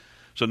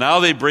 So now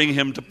they bring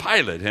him to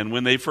Pilate, and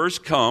when they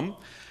first come,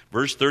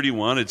 verse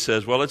 31, it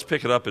says, well, let's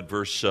pick it up at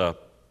verse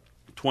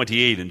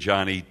 28 in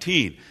John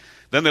 18.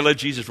 Then they led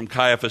Jesus from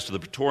Caiaphas to the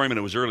praetorium, and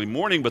it was early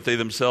morning, but they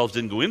themselves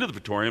didn't go into the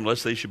praetorium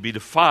lest they should be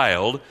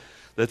defiled,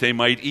 that they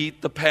might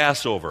eat the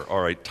Passover.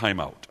 All right, time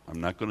out. I'm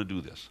not going to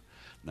do this.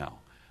 Now,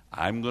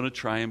 I'm going to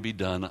try and be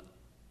done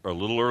a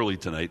little early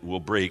tonight.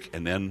 We'll break,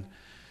 and then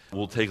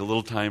we'll take a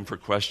little time for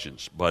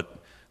questions. But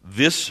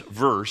this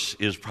verse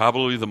is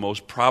probably the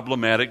most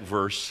problematic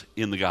verse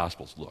in the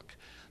Gospels. Look,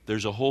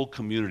 there's a whole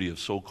community of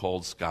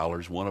so-called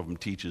scholars. One of them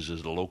teaches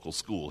at a local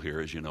school here,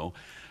 as you know,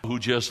 who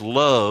just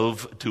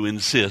love to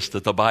insist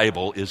that the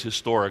Bible is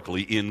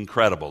historically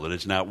incredible, that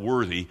it's not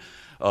worthy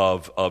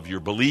of your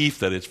belief,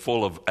 that it's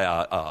full of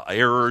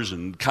errors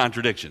and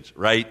contradictions,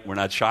 right? We're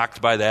not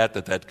shocked by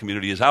that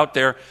community is out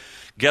there.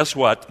 Guess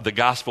what? The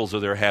Gospels are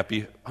their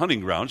happy hunting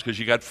grounds because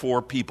you got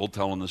four people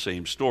telling the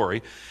same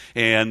story.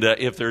 And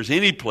if there's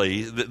any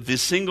place, the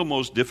single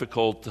most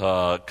difficult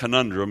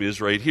conundrum is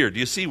right here. Do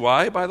you see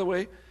why, by the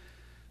way?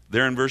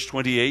 There in verse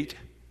 28.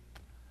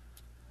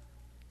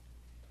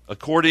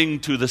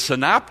 According to the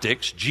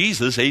synoptics,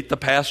 Jesus ate the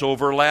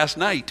Passover last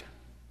night.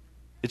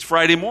 It's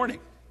Friday morning.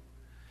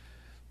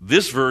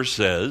 This verse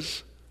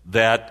says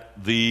that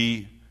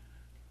the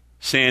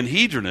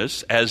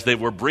Sanhedrinists, as they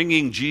were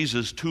bringing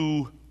Jesus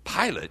to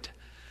Pilate,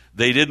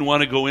 they didn't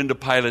want to go into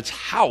Pilate's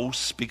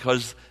house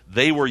because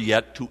they were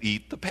yet to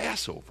eat the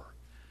Passover.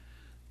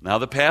 Now,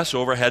 the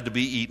Passover had to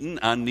be eaten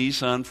on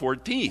Nisan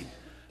 14.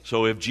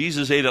 So if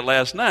Jesus ate it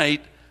last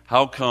night,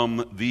 how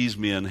come these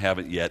men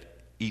haven't yet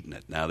eaten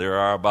it? Now, there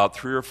are about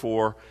 3 or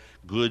 4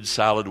 good,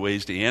 solid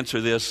ways to answer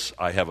this.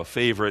 I have a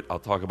favorite. I'll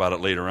talk about it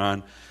later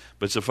on.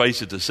 But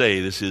suffice it to say,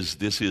 this is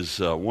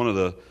one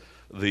of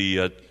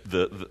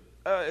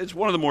it's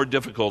one of the more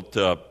difficult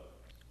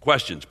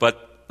questions.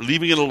 But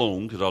leaving it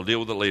alone, because I'll deal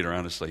with it later,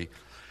 honestly.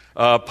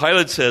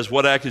 Pilate says,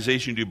 "What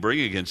accusation do you bring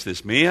against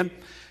this man?"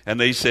 And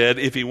they said,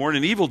 "If he weren't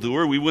an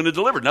evildoer, we wouldn't have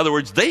delivered." In other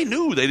words, they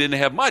knew they didn't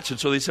have much, and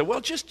so they said, "Well,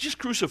 just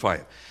crucify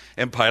him."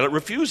 And Pilate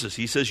refuses.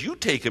 He says, "You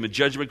take him in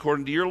judgment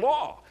according to your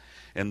law."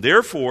 And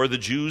therefore the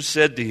Jews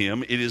said to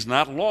him, "It is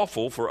not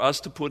lawful for us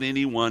to put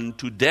anyone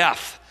to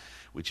death,"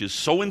 which is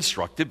so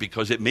instructive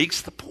because it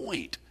makes the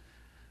point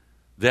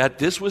that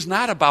this was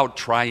not about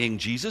trying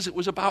Jesus, it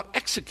was about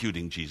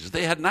executing Jesus.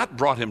 They had not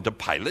brought him to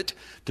Pilate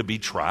to be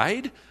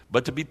tried,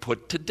 but to be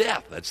put to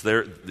death.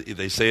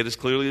 They say it as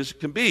clearly as it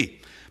can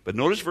be. But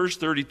notice verse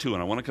 32,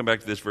 and I want to come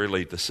back to this very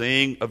late. The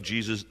saying of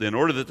Jesus, in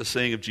order that the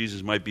saying of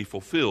Jesus might be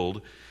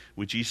fulfilled,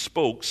 which he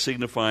spoke,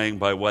 signifying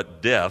by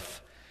what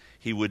death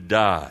he would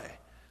die.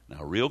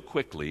 Now, real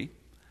quickly,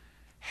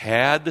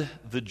 had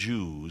the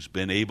Jews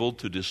been able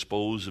to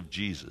dispose of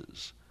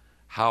Jesus,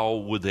 how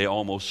would they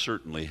almost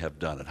certainly have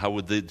done it? How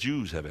would the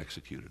Jews have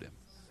executed him?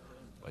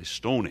 By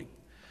stoning.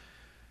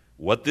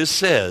 What this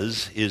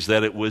says is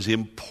that it was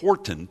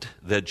important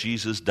that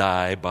Jesus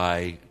die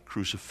by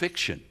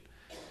crucifixion,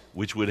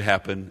 which would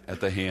happen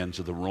at the hands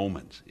of the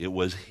Romans. It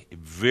was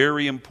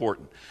very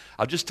important.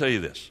 I'll just tell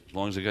you this, as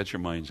long as I got your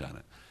minds on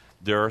it.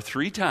 There are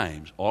 3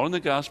 times, all in the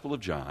Gospel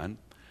of John,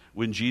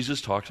 when Jesus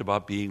talks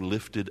about being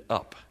lifted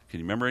up.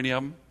 Can you remember any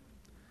of them?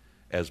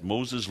 As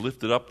Moses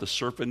lifted up the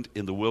serpent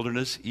in the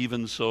wilderness,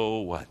 even so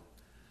what?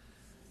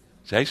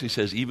 It actually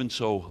says, even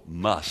so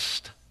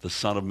must the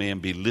Son of Man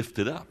be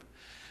lifted up.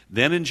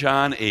 Then in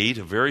John 8,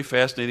 a very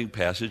fascinating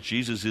passage,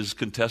 Jesus is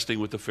contesting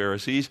with the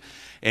Pharisees,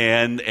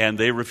 and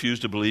they refuse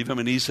to believe him,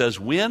 and he says,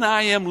 when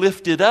I am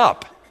lifted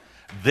up,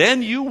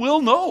 then you will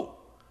know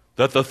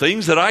that the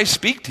things that I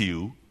speak to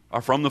you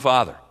are from the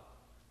Father.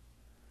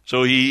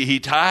 So he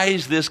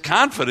ties this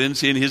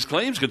confidence in his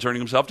claims concerning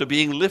himself to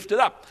being lifted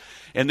up.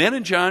 And then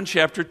in John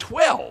chapter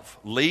 12,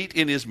 late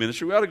in his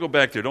ministry, we ought to go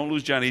back there. Don't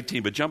lose John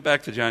 18, but jump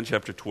back to John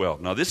chapter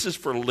 12. Now, this is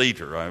for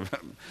later.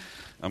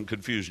 I'm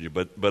confusing you,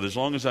 but as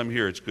long as I'm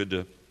here, it's good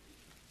to...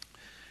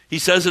 He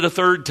says it a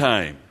 3rd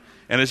time,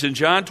 and it's in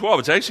John 12.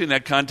 It's actually in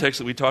that context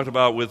that we talked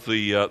about with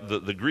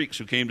the Greeks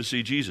who came to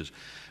see Jesus.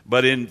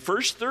 But in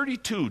verse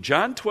 32,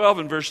 John 12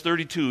 and verse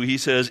 32, he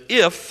says,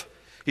 if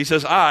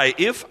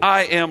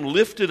I am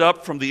lifted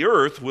up from the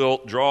earth,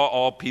 will draw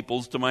all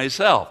peoples to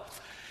myself.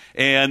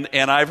 And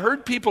I've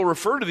heard people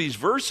refer to these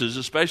verses,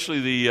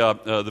 especially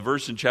the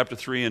verse in chapter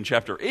 3 and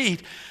chapter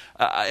 8,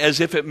 as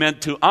if it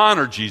meant to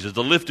honor Jesus,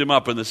 to lift him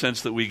up in the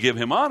sense that we give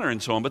him honor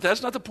and so on. But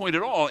that's not the point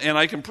at all. And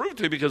I can prove it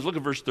to you because look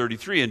at verse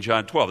 33 in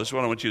John 12. This is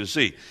what I want you to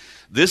see.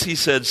 This he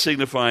said,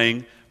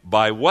 signifying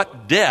by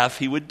what death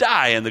he would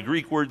die. And the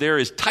Greek word there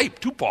is type,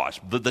 tupos,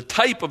 the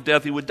type of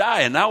death he would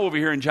die. And now over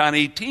here in John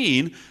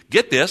 18,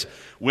 get this,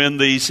 when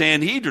the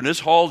Sanhedrinists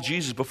hauled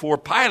Jesus before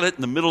Pilate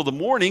in the middle of the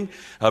morning,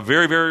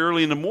 very, very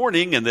early in the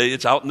morning, and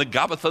it's out in the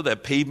Gabbatha,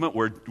 that pavement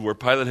where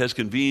Pilate has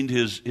convened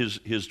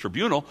his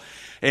tribunal,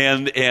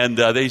 and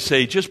they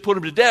say, just put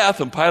him to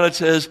death. And Pilate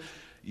says,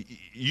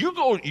 you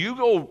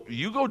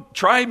go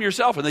try him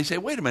yourself. And they say,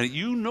 wait a minute,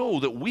 you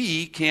know that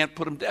we can't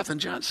put him to death. And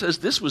John says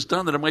this was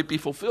done that it might be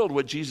fulfilled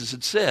what Jesus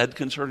had said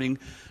concerning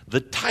the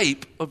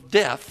type of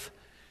death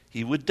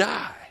he would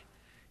die.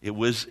 It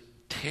was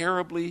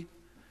terribly,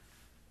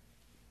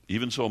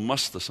 even so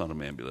must the Son of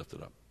Man be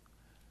lifted up.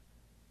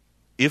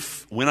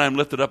 If when I'm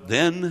lifted up,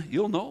 then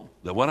you'll know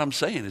that what I'm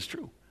saying is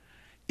true.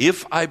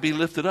 If I be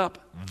lifted up,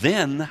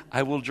 then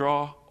I will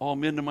draw all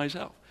men to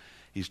myself.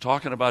 He's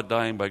talking about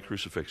dying by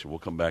crucifixion. We'll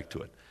come back to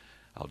it.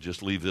 I'll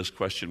just leave this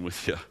question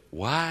with you.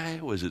 Why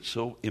was it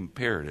so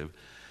imperative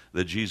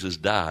that Jesus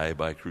die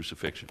by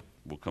crucifixion?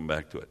 We'll come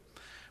back to it.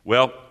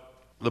 Well,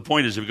 the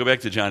point is, if we go back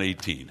to John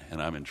 18, and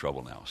I'm in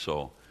trouble now.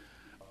 So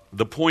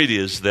the point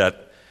is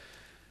that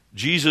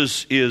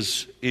Jesus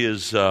Pilate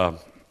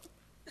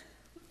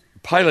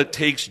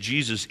takes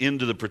Jesus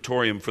into the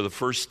praetorium for the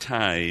first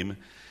time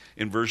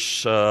in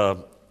verse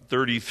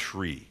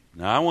 33.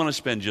 Now, I want to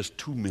spend just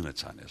 2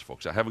 minutes on this,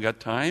 folks. I haven't got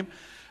time.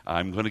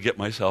 I'm going to get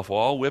myself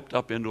all whipped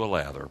up into a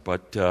lather.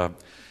 But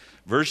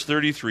verse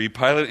 33,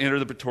 Pilate entered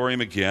the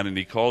praetorium again, and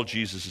he called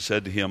Jesus and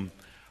said to him,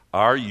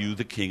 are you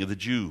the king of the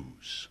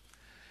Jews?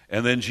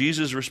 And then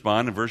Jesus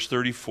responded in verse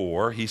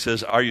 34. He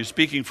says, are you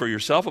speaking for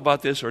yourself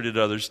about this, or did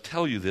others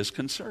tell you this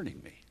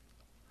concerning me?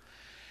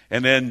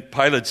 And then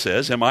Pilate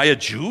says, am I a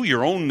Jew?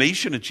 Your own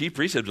nation and chief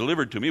priests have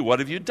delivered to me. What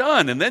have you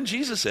done? And then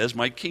Jesus says,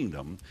 my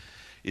kingdom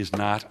is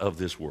not of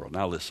this world.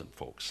 Now listen,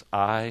 folks.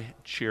 I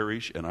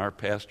cherish, and our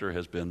pastor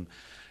has been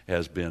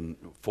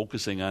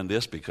focusing on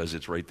this because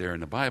it's right there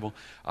in the Bible.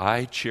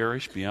 I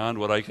cherish beyond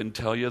what I can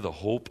tell you the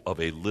hope of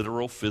a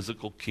literal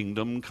physical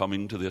kingdom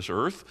coming to this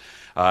earth.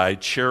 I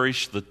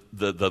cherish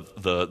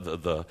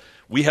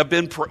we have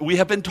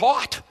been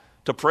taught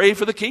to pray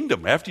for the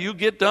kingdom. After you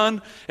get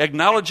done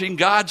acknowledging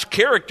God's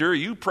character,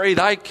 you pray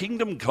thy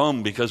kingdom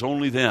come, because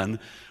only then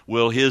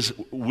will his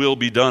will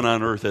be done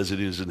on earth as it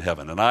is in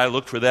heaven. And I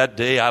look for that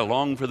day, I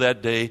long for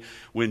that day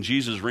when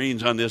Jesus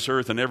reigns on this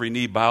earth and every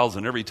knee bows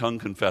and every tongue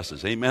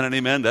confesses. Amen and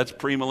amen. That's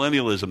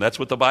premillennialism. That's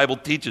what the Bible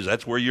teaches.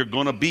 That's where you're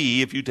going to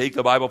be if you take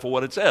the Bible for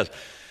what it says.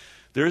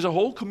 There's a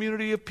whole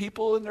community of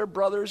people and they're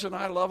brothers, and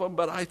I love them,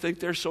 but I think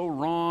they're so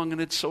wrong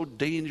and it's so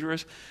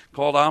dangerous,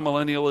 called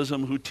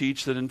amillennialism, who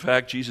teach that in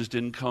fact Jesus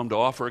didn't come to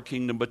offer a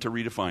kingdom but to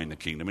redefine the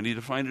kingdom. And he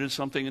defined it as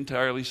something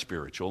entirely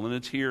spiritual, and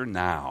it's here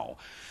now.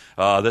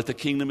 That the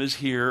kingdom is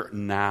here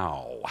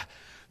now.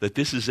 That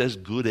this is as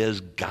good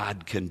as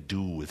God can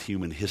do with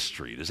human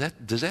history.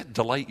 Does that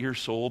delight your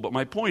soul? But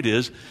my point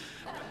is,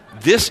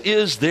 This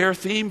is their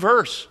theme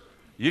verse.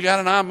 You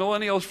got an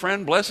millennials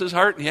friend, bless his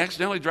heart, and he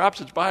accidentally drops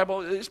his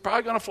Bible, he's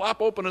probably going to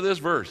flop open to this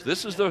verse.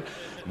 This is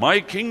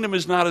my kingdom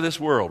is not of this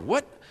world.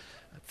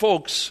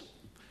 Folks,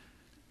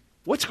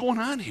 what's going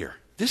on here?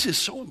 This is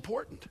so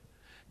important.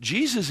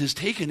 Jesus is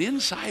taken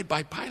inside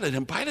by Pilate,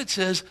 and Pilate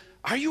says,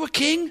 are you a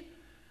king?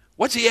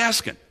 What's he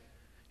asking?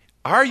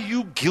 Are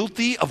you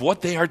guilty of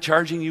what they are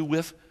charging you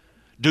with?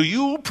 Do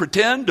you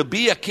pretend to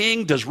be a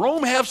king? Does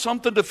Rome have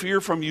something to fear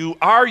from you?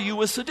 Are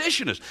you a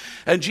seditionist?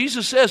 And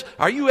Jesus says,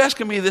 are you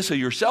asking me this of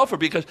yourself or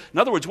because, in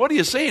other words, what he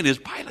is saying is,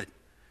 Pilate,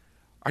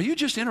 are you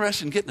just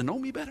interested in getting to know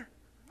me better?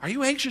 Are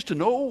you anxious to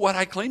know what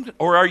I claim?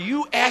 Or are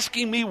you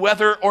asking me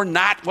whether or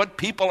not what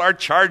people are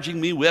charging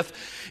me with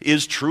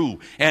is true?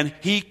 And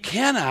he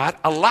cannot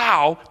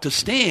allow to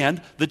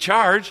stand the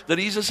charge that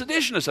he's a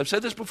seditionist. I've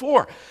said this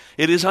before.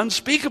 It is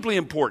unspeakably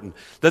important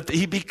that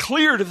he be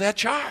cleared of that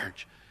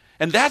charge.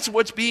 And that's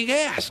what's being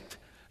asked.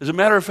 As a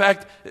matter of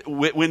fact,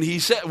 when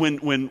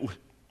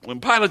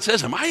Pilate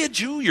says, am I a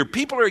Jew? Your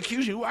people are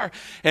accusing you are.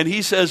 And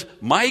he says,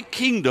 my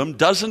kingdom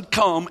doesn't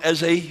come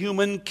as a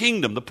human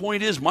kingdom. The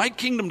point is, my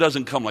kingdom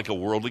doesn't come like a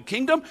worldly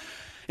kingdom.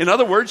 In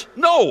other words,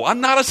 no,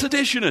 I'm not a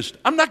seditionist.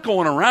 I'm not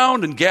going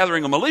around and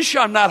gathering a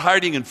militia. I'm not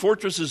hiding in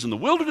fortresses in the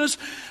wilderness.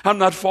 I'm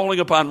not falling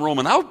upon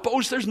Roman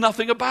outposts. There's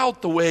nothing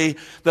about the way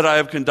that I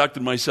have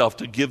conducted myself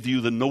to give you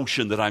the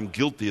notion that I'm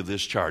guilty of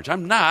this charge.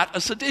 I'm not a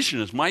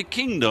seditionist. My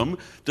kingdom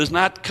does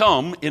not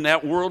come in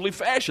that worldly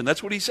fashion.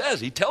 That's what he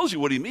says. He tells you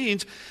what he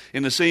means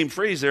in the same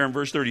phrase there in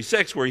verse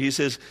 36 where he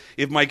says,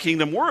 if my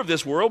kingdom were of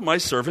this world, my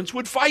servants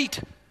would fight.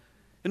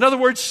 In other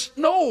words,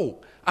 no,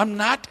 I'm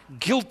not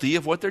guilty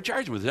of what they're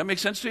charged with. Does that make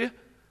sense to you?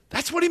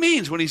 That's what he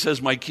means when he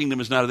says, my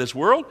kingdom is not of this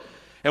world.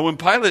 And when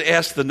Pilate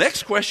asks the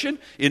next question,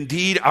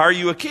 indeed, are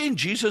you a king?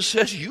 Jesus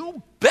says,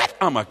 you bet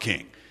I'm a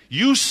king.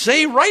 You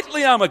say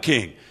rightly I'm a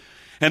king.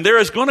 And there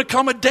is going to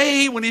come a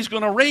day when he's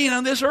going to reign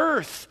on this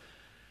earth.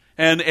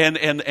 And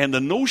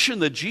the notion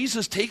that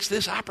Jesus takes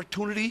this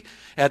opportunity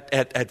at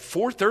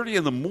 4:30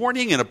 in the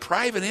morning in a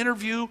private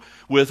interview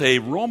with a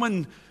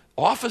Roman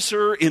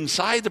officer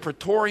inside the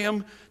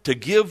praetorium to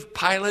give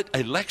Pilate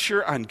a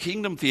lecture on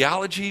kingdom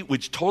theology,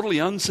 which totally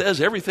unsays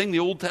everything the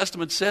Old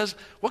Testament says.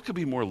 What could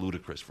be more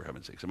ludicrous, for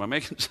heaven's sakes? Am I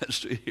making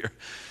sense to you here?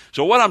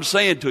 So what I'm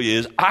saying to you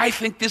is, I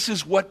think this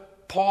is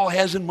what Paul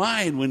has in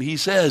mind when he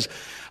says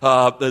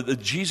that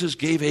Jesus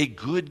gave a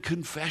good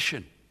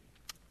confession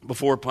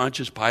before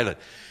Pontius Pilate.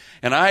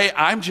 And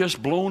I'm just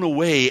blown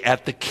away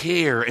at the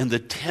care and the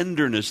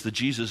tenderness that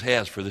Jesus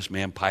has for this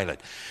man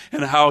Pilate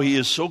and how he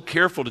is so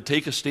careful to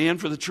take a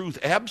stand for the truth.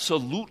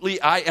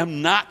 Absolutely, I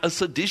am not a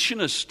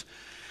seditionist.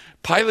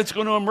 Pilate's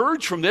going to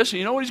emerge from this, and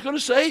you know what he's going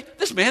to say?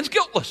 This man's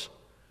guiltless.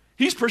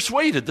 He's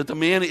persuaded that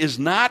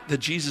that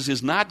Jesus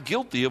is not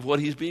guilty of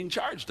what he's being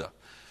charged of.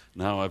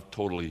 Now I've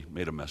totally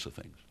made a mess of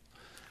things.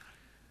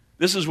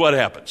 This is what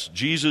happens.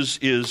 Jesus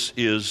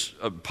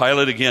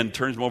Pilate again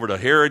turns him over to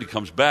Herod. He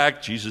comes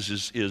back.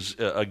 Jesus is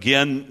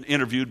again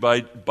interviewed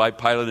by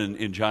Pilate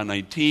in John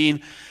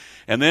 19.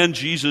 And then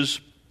Jesus,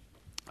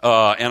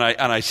 and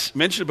I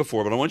mentioned it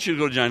before, but I want you to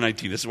go to John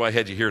 19. This is why I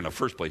had you here in the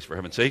first place, for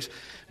heaven's sakes.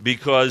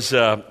 Because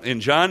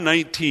in John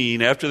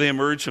 19, after they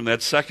emerge from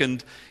that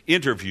second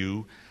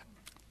interview,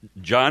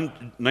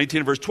 John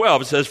 19 verse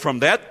 12, it says, from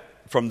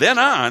then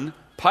on,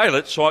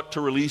 Pilate sought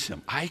to release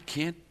him. I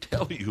can't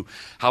tell you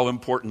how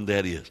important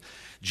that is.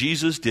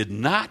 Jesus did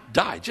not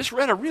die. Just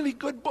read a really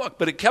good book,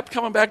 but it kept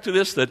coming back to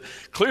this, that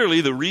clearly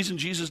the reason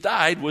Jesus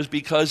died was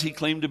because he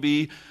claimed to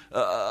be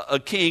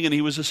a king and he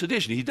was a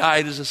seditionist. He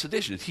died as a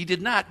seditionist. He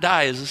did not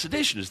die as a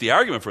seditionist. The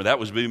argument for that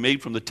was being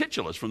made from the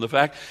titulus, from the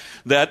fact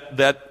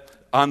that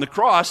on the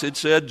cross it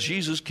said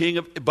Jesus king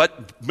of,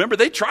 but remember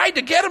they tried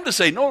to get him to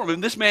say, no,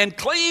 this man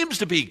claims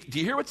to be. Do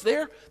you hear what's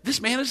there? This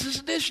man is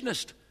a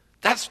seditionist.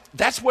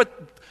 That's what,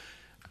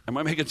 am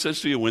I making sense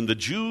to you? When the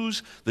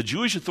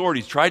Jewish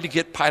authorities tried to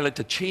get Pilate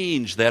to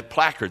change that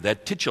placard,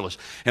 that titulus,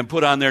 and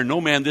put on there,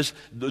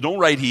 don't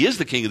write he is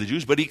the king of the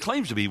Jews, but he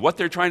claims to be. What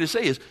they're trying to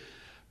say is,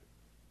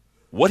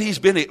 what he's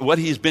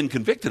been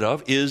convicted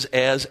of is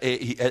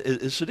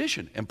is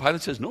sedition. And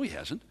Pilate says, no, he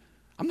hasn't.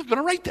 I'm not going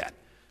to write that.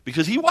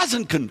 Because he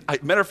wasn't,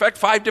 matter of fact,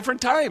 5 different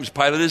times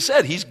Pilate has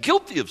said he's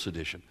guilty of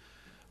sedition.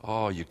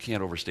 Oh, you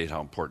can't overstate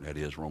how important that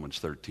is, Romans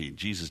 13.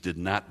 Jesus did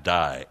not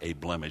die a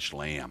blemished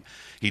lamb.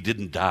 He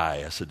didn't die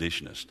a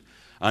seditionist.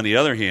 On the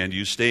other hand,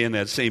 you stay in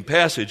that same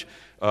passage,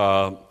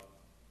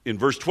 in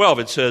verse 12,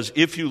 it says,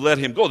 if you let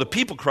him go. The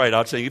people cried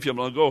out, saying, if you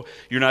let him go,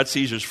 you're not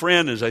Caesar's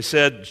friend. As I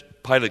said,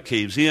 Pilate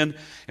caves in,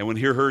 and when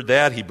he heard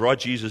that, he brought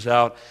Jesus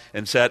out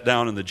and sat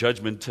down in the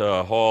judgment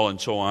hall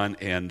and so on,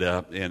 and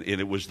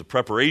it was the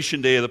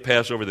preparation day of the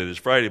Passover, that is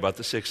Friday, about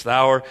the 6th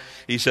hour.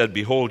 He said,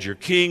 behold your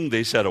king.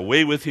 They said,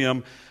 away with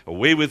him,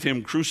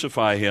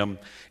 crucify him,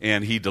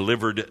 and he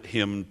delivered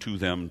him to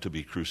them to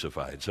be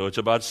crucified. So it's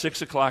about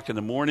 6 o'clock in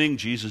the morning.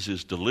 Jesus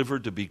is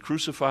delivered to be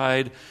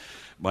crucified.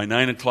 By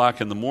 9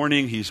 o'clock in the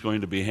morning, he's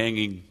going to be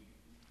hanging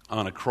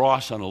on a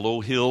cross on a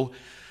low hill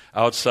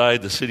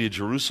outside the city of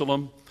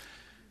Jerusalem.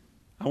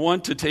 I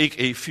want to take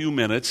a few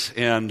minutes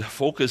and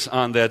focus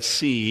on that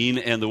scene,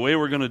 and the way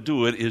we're going to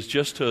do it is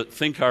just to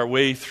think our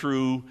way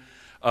through,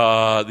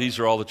 these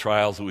are all the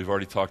trials that we've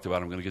already talked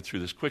about. I'm going to get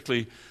through this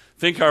quickly.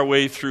 Think our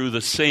way through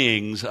the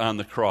sayings on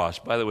the cross.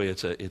 By the way,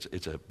 it's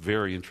a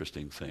very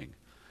interesting thing,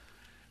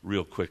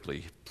 real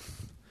quickly.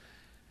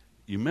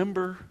 You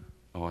remember,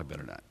 I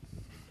better not.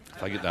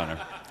 If I get down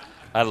there.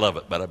 I love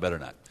it, but I better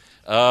not.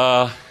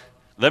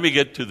 Let me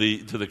get to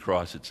the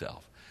cross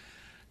itself.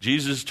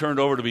 Jesus turned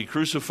over to be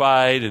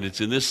crucified, and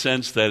it's in this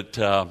sense that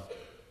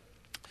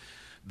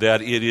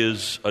it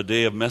is a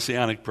day of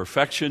messianic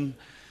perfection.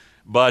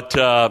 But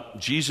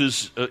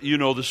Jesus, you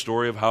know the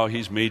story of how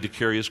he's made to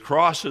carry his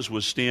cross, as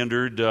was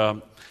standard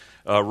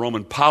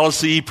Roman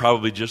policy,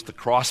 probably just the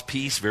cross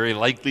piece. Very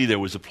likely there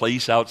was a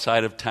place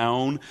outside of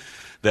town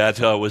that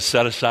was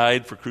set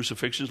aside for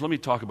crucifixions. Let me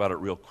talk about it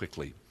real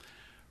quickly.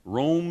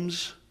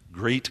 Rome's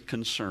great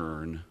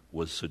concern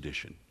was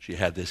sedition. She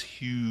had this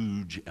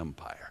huge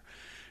empire.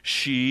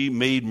 She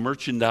made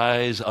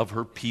merchandise of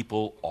her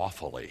people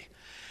awfully.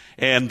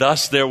 And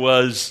thus there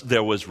was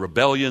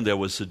rebellion, there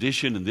was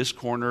sedition in this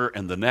corner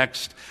and the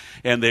next,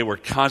 and they were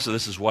constant.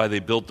 This is why they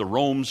built the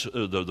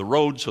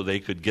road, so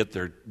they could get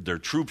their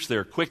troops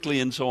there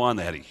quickly and so on.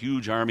 They had a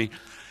huge army.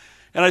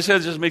 And I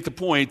said, just make the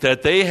point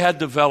that they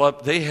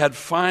had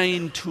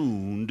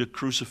fine-tuned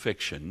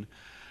crucifixion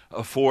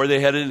they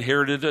had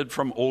inherited it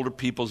from older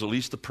peoples, at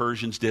least the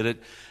Persians did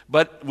it.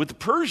 But with the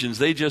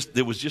Persians,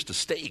 it was just a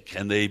stake,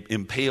 and they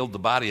impaled the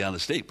body on the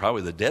stake,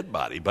 probably the dead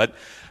body. But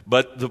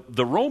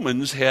the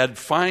Romans had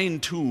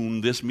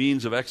fine-tuned this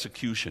means of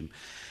execution,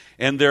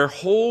 and their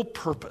whole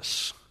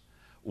purpose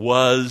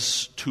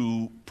was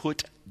to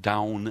put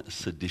down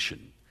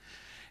sedition.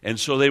 And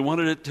so they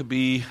wanted it to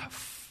be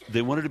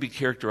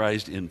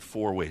characterized in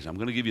 4 ways. I'm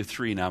going to give you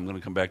 3 now. I'm going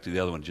to come back to the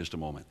other one in just a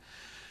moment.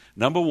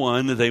 Number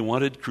 1, they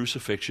wanted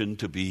crucifixion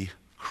to be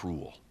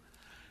cruel.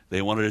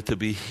 They wanted it to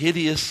be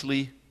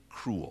hideously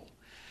cruel.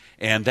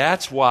 And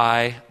that's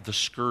why the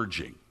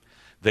scourging.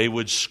 They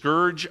would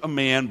scourge a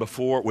man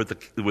before with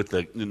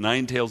the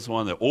 9 tails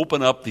on. They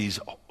open up these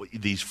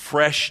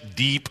fresh,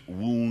 deep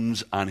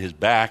wounds on his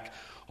back,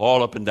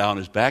 all up and down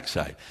his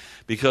backside.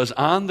 Because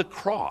on the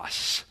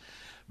cross,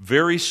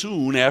 very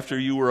soon after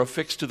you were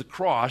affixed to the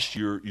cross,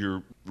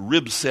 your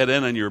ribs set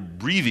in on your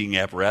breathing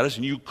apparatus,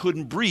 and you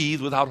couldn't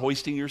breathe without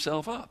hoisting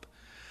yourself up.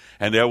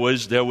 And there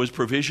was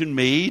provision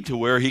made to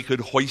where he could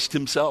hoist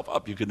himself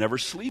up. You could never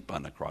sleep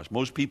on the cross.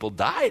 Most people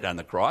died on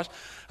the cross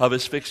of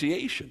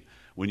asphyxiation.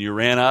 When you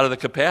ran out of the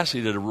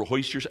capacity to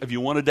hoist yourself, if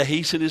you wanted to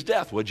hasten his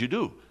death, what'd you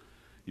do?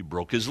 You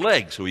broke his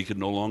leg so he could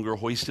no longer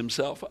hoist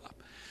himself up.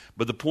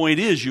 But the point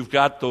is, you've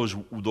got those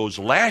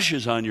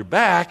lashes on your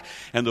back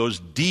and those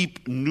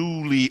deep,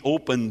 newly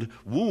opened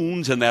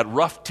wounds and that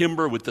rough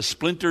timber with the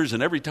splinters,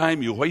 and every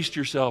time you hoist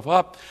yourself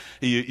up,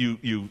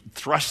 you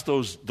thrust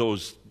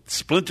those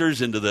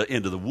splinters into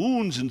the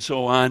wounds and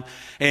so on,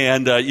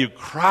 and you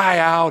cry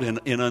out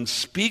in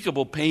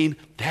unspeakable pain.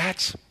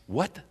 That's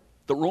what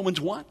the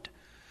Romans want.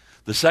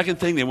 The second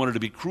thing, they wanted to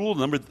be cruel.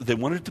 They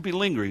wanted it to be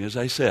lingering, as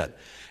I said.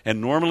 And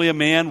normally a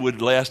man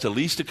would last at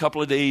least a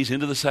couple of days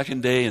into the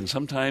second day and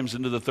sometimes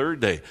into the third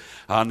day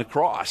on the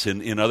cross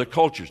in other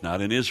cultures,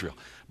 not in Israel.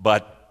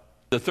 But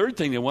the third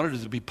thing, they wanted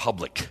it to be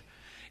public.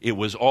 It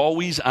was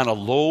always on a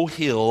low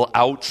hill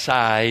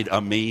outside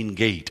a main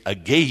gate. A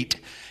gate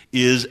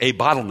is a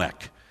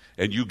bottleneck,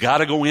 and you got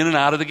to go in and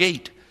out of the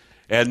gate.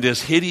 And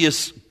this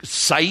hideous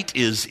sight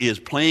is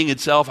playing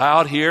itself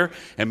out here.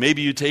 And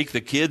maybe you take the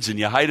kids and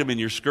you hide them in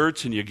your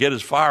skirts and you get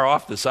as far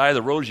off the side of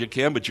the road as you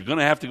can, but you're going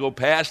to have to go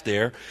past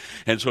there.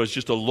 And so it's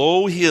just a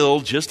low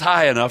hill, just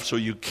high enough so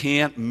you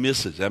can't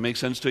miss it. Does that make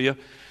sense to you?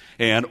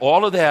 And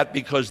all of that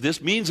because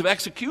this means of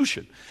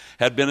execution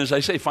had been, as I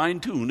say,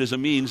 fine-tuned as a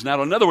means.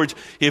 Now, in other words,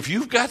 if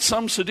you've got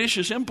some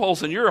seditious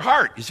impulse in your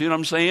heart, you see what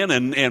I'm saying?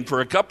 And for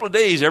a couple of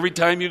days, every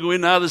time you go in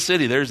and out of the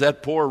city, there's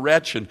that poor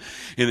wretch. And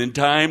in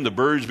time, the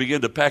birds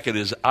begin to peck at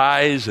his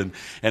eyes, and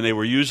they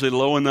were usually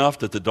low enough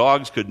that the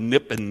dogs could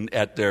nip and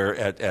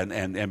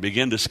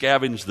begin to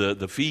scavenge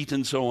the feet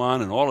and so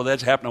on. And all of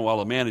that's happening while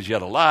the man is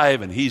yet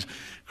alive, and he's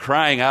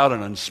crying out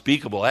in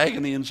unspeakable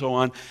agony and so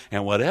on.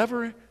 And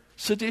whatever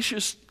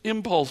seditious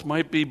impulse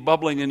might be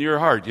bubbling in your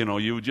heart,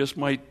 you just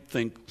might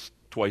think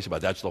twice about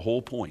it. That's the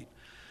whole point.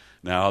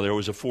 Now, there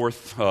was a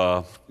fourth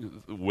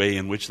way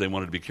in which they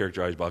wanted to be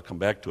characterized, but I'll come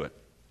back to it.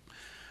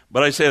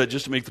 But I say that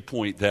just to make the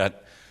point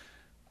that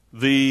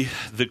the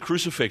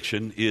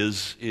crucifixion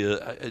is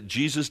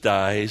Jesus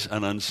dies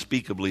an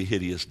unspeakably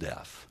hideous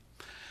death.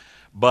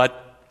 But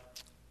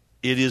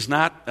it is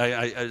not,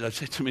 I've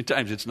said too many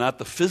times, it's not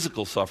the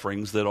physical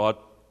sufferings that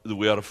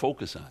we ought to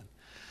focus on.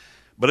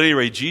 But at any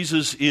rate,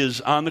 Jesus is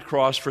on the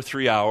cross for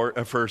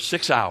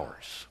 6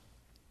 hours.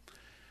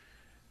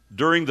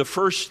 During the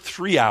first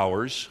 3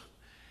 hours,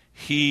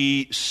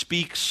 he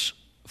speaks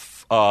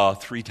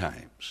 3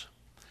 times.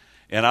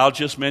 And I'll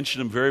just mention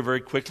them very,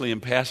 very quickly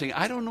in passing.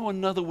 I don't know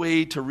another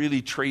way to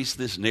really trace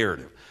this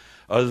narrative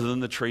other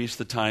than to trace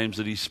the times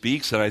that he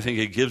speaks, and I think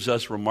it gives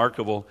us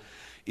remarkable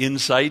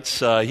insights.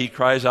 He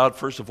cries out,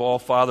 first of all,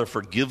 Father,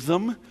 forgive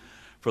them,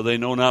 for they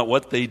know not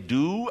what they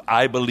do.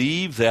 I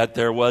believe that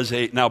there was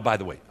now, by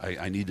the way,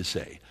 I need to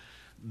say,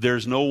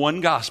 there's no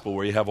one gospel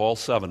where you have all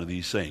 7 of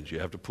these things. You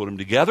have to put them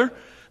together.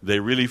 They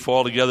really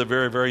fall together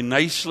very, very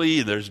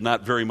nicely. There's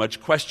not very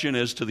much question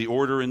as to the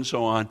order and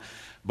so on.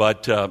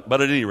 But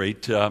at any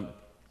rate,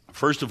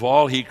 first of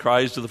all, he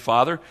cries to the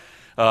Father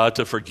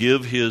to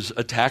forgive his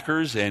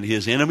attackers and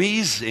his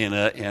enemies, and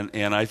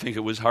I think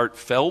it was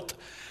heartfelt.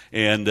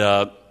 And,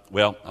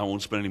 well, I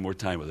won't spend any more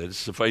time with it.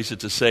 Suffice it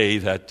to say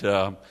that,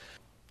 on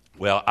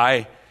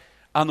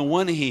the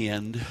one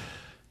hand,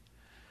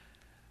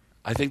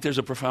 I think there's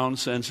a profound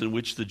sense in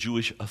which the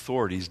Jewish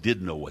authorities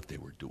did know what they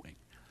were doing.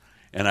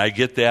 And I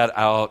get that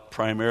out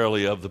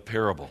primarily of the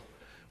parable,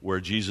 where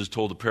Jesus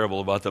told the parable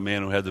about the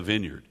man who had the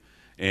vineyard.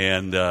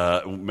 And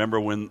remember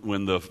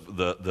when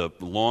the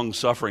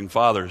long-suffering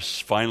father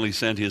finally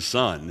sent his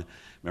son.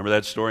 Remember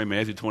that story in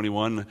Matthew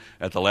 21?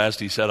 At the last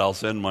he said, I'll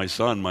send my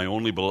son, my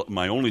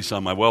only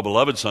son, my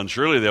well-beloved son.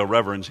 Surely they'll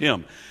reverence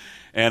him.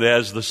 And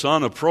as the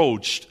son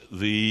approached,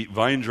 the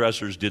vine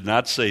dressers did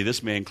not say,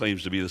 this man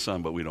claims to be the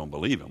son, but we don't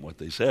believe him. What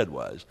they said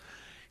was,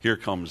 here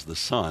comes the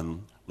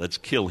son, let's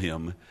kill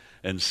him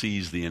and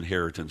seize the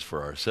inheritance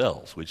for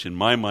ourselves, which in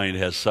my mind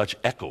has such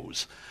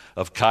echoes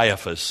of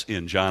Caiaphas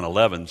in John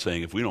 11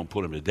 saying, if we don't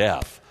put him to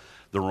death,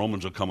 the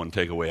Romans will come and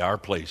take away our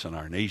place in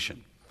our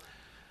nation.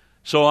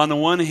 So on the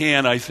one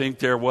hand, I think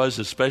there was,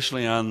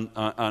 especially on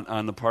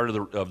the part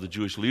of the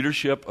Jewish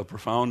leadership, a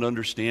profound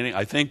understanding.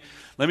 I think,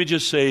 let me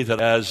just say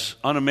that as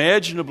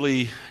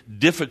unimaginably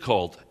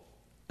difficult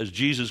as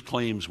Jesus'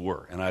 claims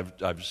were, and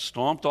I've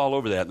stomped all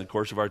over that in the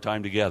course of our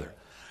time together,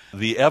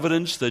 the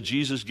evidence that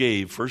Jesus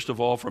gave, first of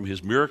all, from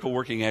his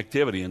miracle-working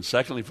activity, and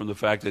secondly, from the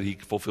fact that he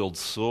fulfilled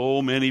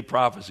so many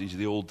prophecies of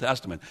the Old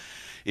Testament,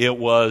 it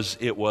was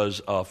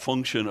a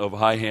function of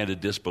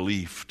high-handed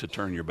disbelief to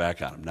turn your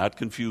back on him, not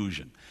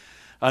confusion.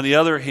 On the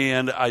other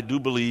hand, I do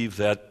believe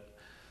that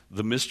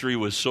the mystery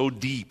was so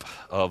deep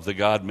of the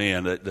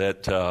God-man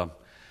that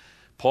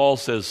Paul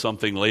says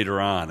something later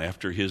on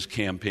after his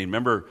campaign.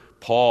 Remember,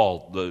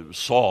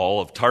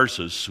 Saul of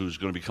Tarsus, who's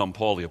going to become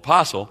Paul the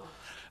Apostle,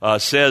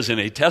 says in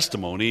a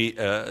testimony,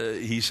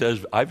 he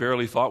says, I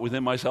verily thought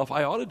within myself,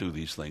 I ought to do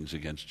these things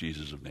against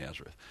Jesus of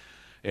Nazareth.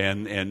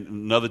 And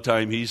another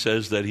time he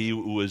says that he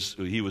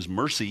was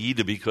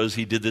mercied because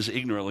he did this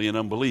ignorantly in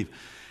unbelief.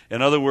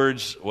 In other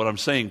words, what I'm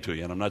saying to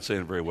you, and I'm not saying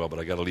it very well, but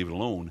I got to leave it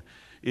alone,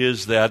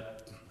 is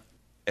that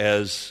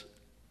as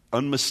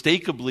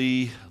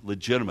unmistakably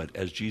legitimate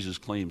as Jesus'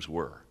 claims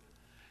were,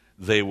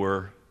 they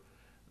were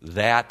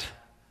that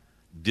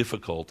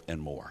difficult and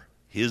more.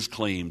 His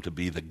claim to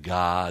be the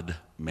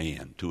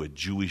God-man to a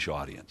Jewish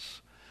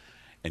audience.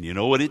 And you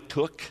know what it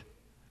took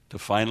to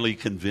finally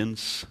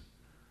convince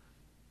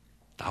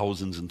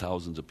thousands and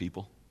thousands of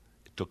people?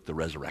 It took the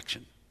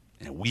resurrection.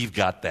 And we've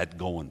got that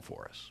going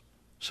for us.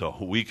 So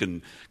we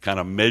can kind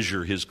of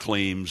measure his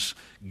claims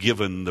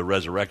given the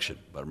resurrection.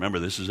 But remember,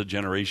 this is a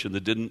generation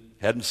that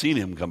hadn't seen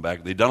him come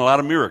back. They'd done a lot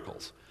of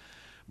miracles.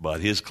 But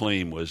his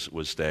claim was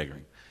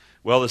staggering.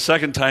 Well, the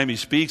second time he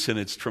speaks, and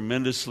it's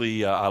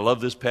tremendously, I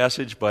love this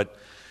passage, but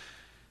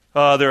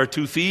there are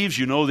 2 thieves,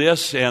 you know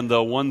this, and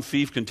the one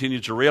thief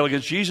continues to rail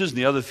against Jesus, and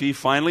the other thief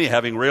finally,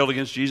 having railed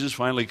against Jesus,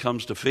 finally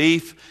comes to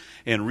faith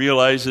and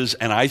realizes,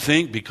 and I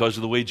think because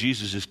of the way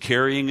Jesus is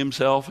carrying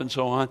himself and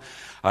so on,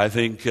 I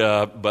think,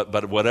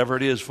 but whatever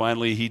it is,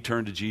 finally he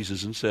turned to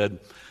Jesus and said,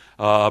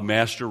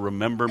 Master,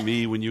 remember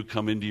me when you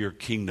come into your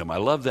kingdom. I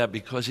love that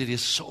because it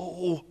is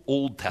so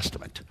Old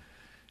Testament,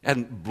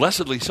 and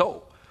blessedly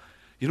so.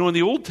 You know, in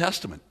the Old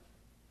Testament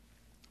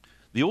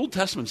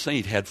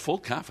saint had full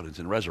confidence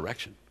in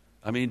resurrection.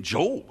 I mean,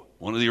 Job,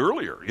 one of the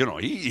earlier,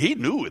 he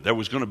knew there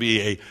was going to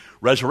be a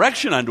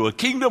resurrection unto a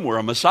kingdom where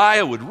a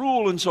Messiah would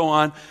rule and so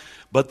on.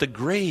 But the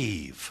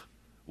grave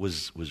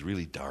was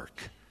really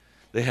dark.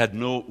 They had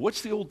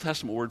what's the Old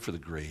Testament word for the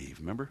grave,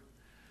 remember?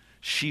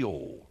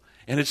 Sheol.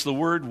 And it's the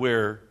word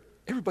where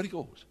everybody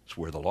goes. It's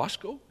where the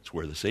lost go. It's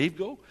where the saved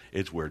go.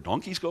 It's where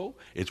donkeys go.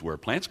 It's where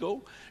plants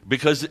go.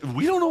 Because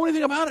we don't know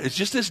anything about it. It's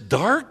just this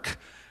dark,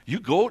 you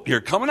go, you're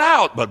coming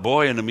out. But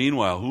boy, in the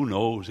meanwhile, who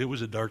knows? It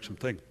was a darksome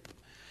thing.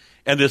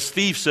 And this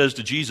thief says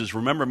to Jesus,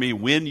 remember me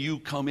when you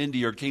come into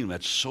your kingdom.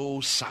 That's so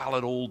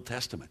solid Old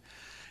Testament.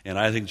 And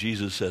I think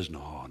Jesus says,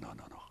 no.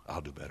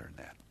 I'll do better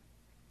than that.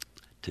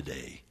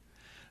 Today.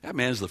 That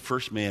man's the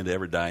first man to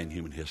ever die in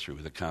human history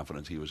with the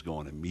confidence he was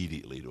going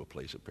immediately to a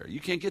place of paradise.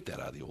 You can't get that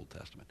out of the Old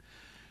Testament.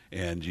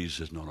 And Jesus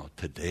says, no,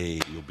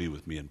 today you'll be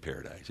with me in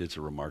paradise. It's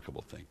a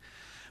remarkable thing.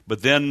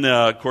 But then,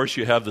 of course,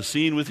 you have the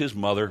scene with his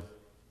mother,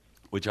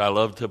 which I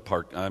love to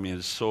park. I mean,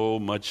 there's so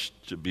much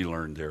to be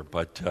learned there.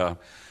 But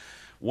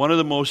one of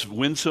the most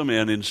winsome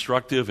and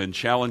instructive and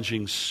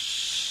challenging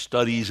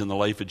studies in the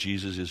life of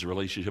Jesus is his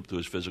relationship to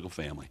his physical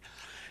family.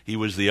 He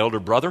was the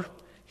elder brother.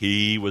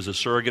 He was a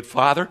surrogate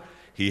father.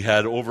 He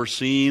had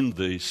overseen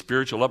the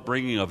spiritual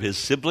upbringing of his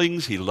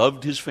siblings. He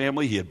loved his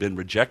family. He had been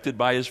rejected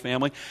by his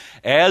family.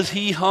 As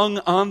he hung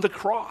on the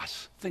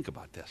cross, think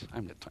about this. I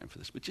haven't got time for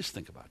this, but just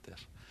think about this.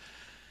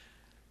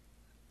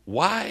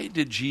 Why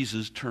did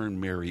Jesus turn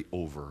Mary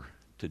over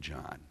to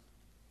John?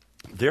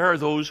 There are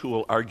those who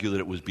will argue that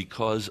it was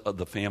because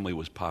the family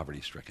was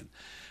poverty-stricken.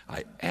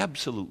 I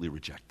absolutely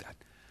reject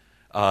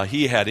that.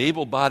 He had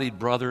able-bodied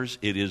brothers.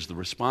 It is the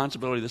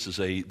responsibility. This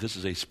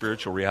is a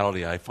spiritual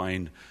reality I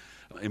find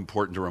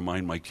important to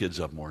remind my kids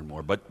of more and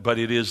more. But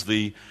it is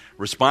the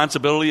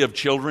responsibility of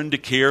children to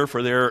care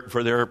for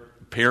their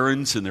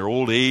parents in their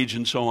old age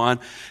and so on.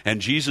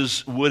 And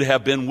Jesus would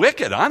have been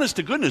wicked, honest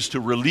to goodness, to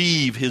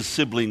relieve his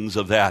siblings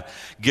of that,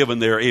 given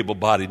their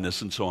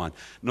able-bodiedness and so on.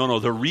 No,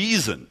 the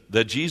reason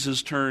that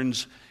Jesus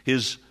turns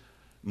his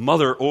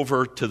mother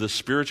over to the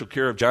spiritual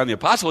care of John the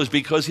Apostle is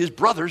because his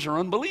brothers are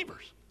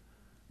unbelievers.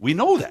 We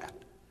know that.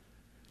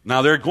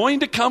 Now, they're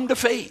going to come to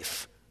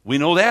faith. We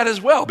know that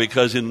as well,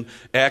 because in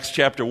Acts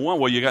chapter 1,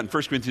 well, you got in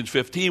 1 Corinthians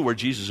 15, where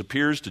Jesus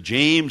appears to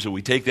James, and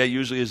we take that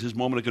usually as his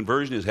moment of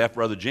conversion, his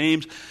half-brother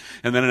James.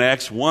 And then in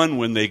Acts 1,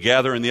 when they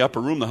gather in the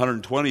upper room, the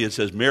 120, it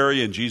says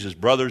Mary and Jesus'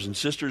 brothers and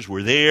sisters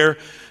were there.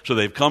 So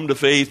they've come to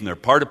faith, and they're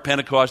part of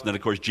Pentecost. And then,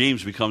 of course,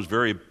 James becomes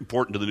very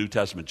important to the New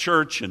Testament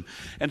church, and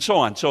so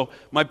on. So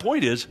my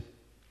point is,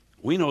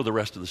 we know the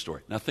rest of the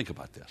story. Now think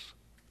about this,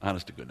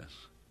 honest to goodness.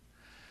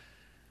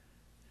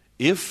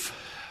 If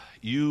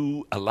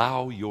you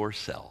allow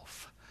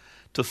yourself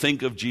to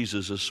think of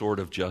Jesus as sort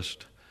of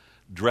just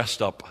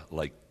dressed up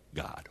like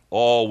God,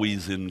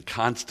 always in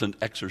constant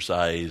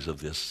exercise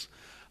of this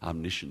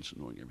omniscience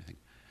and knowing everything,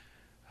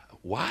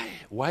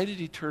 why did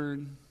he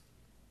turn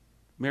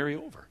Mary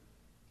over?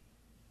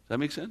 Does that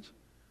make sense?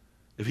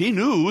 If he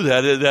knew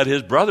that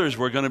his brothers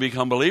were going to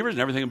become believers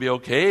and everything would be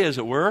okay, as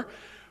it were,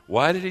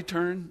 why did he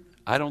turn?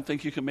 I don't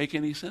think you can make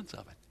any sense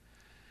of it.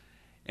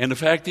 And the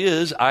fact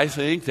is, I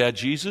think that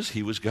Jesus,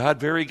 he was God,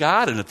 very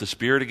God, and if the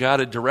Spirit of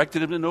God had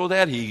directed him to know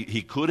that,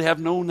 he could have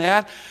known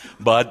that.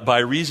 But by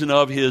reason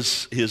of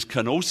his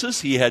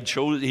kenosis, he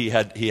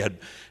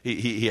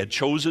had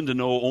chosen to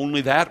know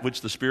only that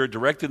which the Spirit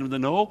directed him to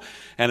know.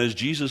 And as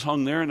Jesus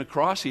hung there on the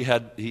cross,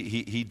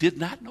 he did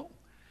not know.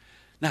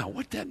 Now,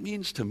 what that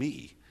means to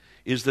me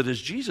is that as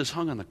Jesus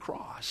hung on the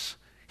cross,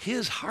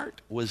 his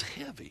heart was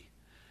heavy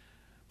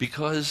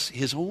because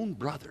his own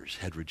brothers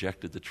had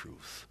rejected the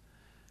truth.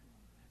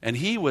 And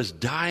he was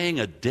dying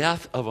a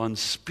death of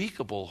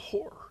unspeakable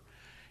horror.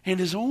 And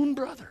his own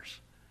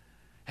brothers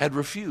had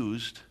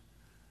refused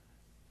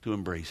to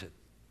embrace it.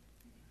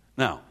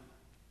 Now,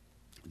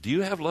 do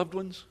you have loved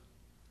ones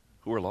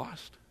who are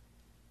lost?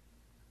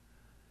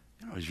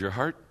 Is your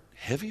heart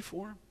heavy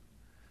for them?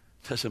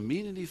 Does it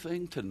mean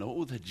anything to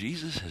know that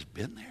Jesus has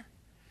been there?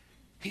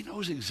 He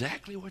knows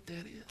exactly what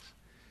that is.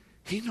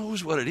 He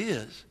knows what it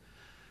is.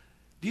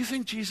 Do you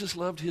think Jesus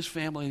loved his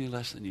family any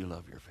less than you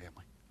love your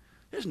family?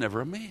 There's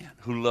never a man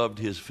who loved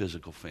his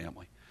physical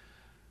family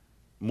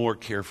more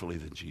carefully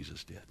than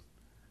Jesus did.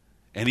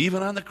 And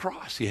even on the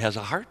cross, he has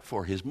a heart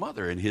for his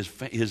mother, and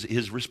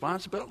his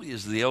responsibility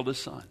is the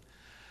eldest son.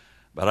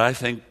 But I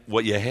think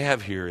what you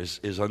have here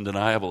is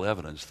undeniable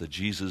evidence that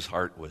Jesus'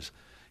 heart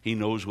he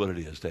knows what it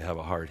is to have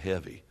a heart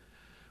heavy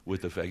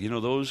with the fact,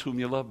 those whom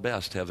you love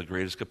best have the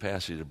greatest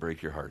capacity to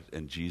break your heart,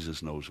 and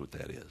Jesus knows what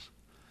that is.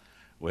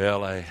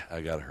 Well, I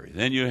got to hurry.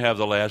 Then you have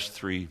the last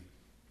three.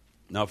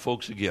 Now,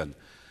 folks, again,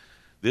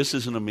 this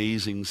is an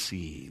amazing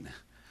scene.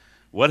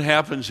 What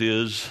happens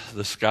is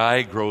the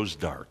sky grows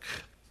dark.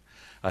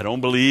 I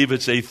don't believe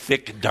it's a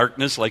thick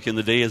darkness like in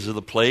the days of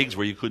the plagues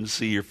where you couldn't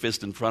see your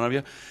fist in front of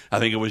you. I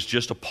think it was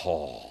just a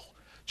pall,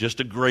 just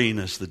a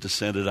grayness that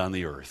descended on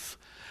the earth.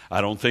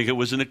 I don't think it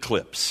was an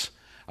eclipse.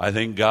 I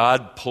think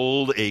God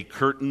pulled a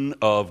curtain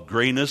of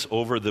grayness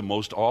over the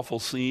most awful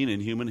scene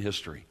in human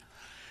history.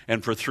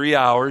 And for 3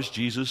 hours,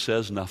 Jesus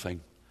says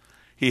nothing.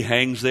 He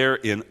hangs there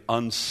in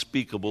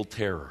unspeakable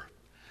terror.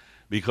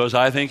 Because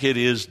I think it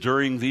is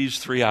during these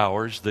 3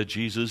 hours that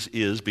Jesus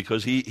is,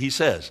 because he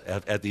says,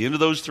 at the end of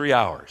those 3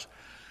 hours,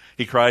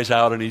 he cries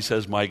out and he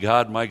says, my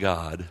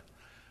God,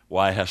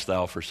 why hast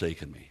thou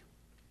forsaken me?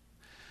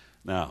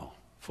 Now,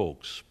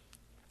 folks,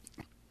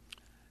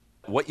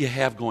 what you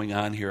have going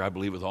on here, I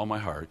believe with all my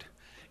heart,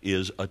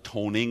 is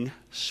atoning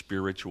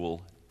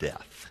spiritual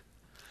death.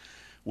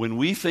 When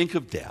we think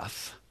of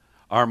death,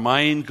 our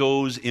mind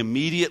goes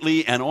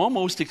immediately and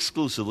almost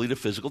exclusively to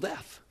physical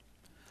death.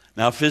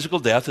 Now, physical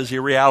death is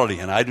a reality,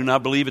 and I do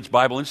not believe it's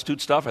Bible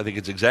Institute stuff. I think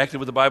it's exactly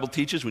what the Bible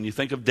teaches. When you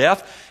think of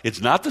death, it's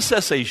not the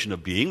cessation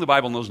of being. The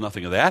Bible knows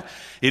nothing of that.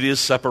 It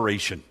is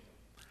separation.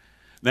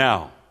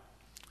 Now,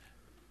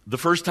 the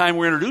first time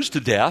we're introduced to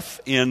death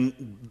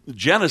in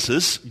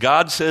Genesis,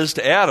 God says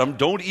to Adam,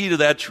 don't eat of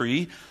that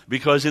tree,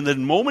 because in the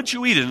moment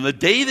you eat it, in the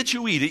day that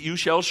you eat it, you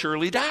shall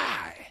surely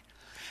die.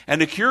 And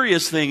the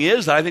curious thing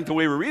is, I think the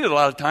way we read it a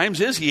lot of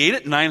times is, he ate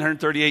it,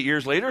 938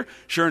 years later,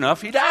 sure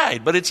enough, he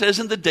died. But it says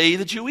in the day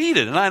that you eat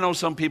it. And I know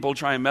some people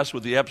try and mess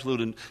with the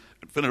absolute and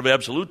infinitive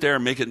absolute there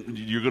and make it,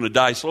 you're going to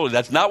die slowly.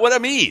 That's not what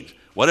it means.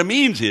 What it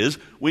means is,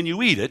 when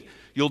you eat it,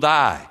 you'll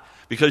die.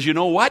 Because you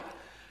know what?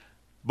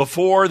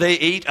 Before they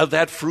ate of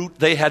that fruit,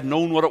 they had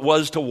known what it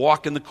was to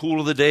walk in the cool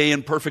of the day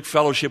in perfect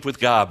fellowship with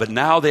God. But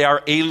now they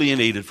are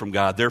alienated from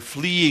God. They're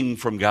fleeing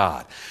from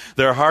God.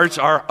 Their hearts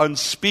are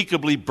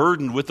unspeakably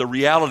burdened with the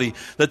reality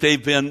that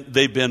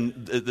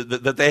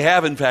that they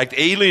have in fact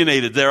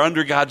alienated. They're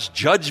under God's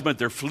judgment.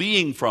 They're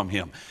fleeing from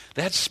Him.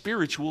 That's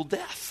spiritual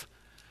death.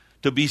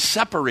 To be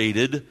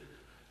separated.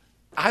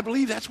 I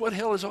believe that's what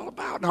hell is all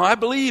about. Now, I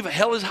believe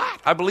hell is hot.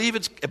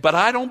 But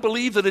I don't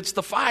believe that it's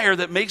the fire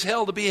that makes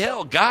hell to be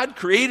hell. God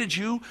created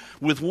you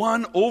with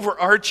one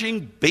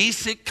overarching,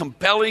 basic,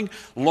 compelling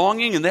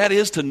longing, and that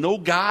is to know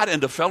God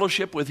and to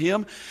fellowship with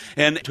Him,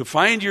 and to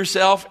find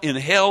yourself in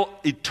hell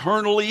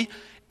eternally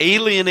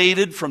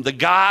alienated from the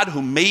God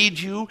who made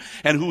you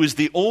and who is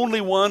the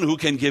only one who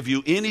can give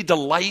you any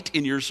delight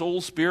in your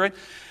soul spirit.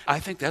 I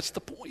think that's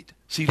the point.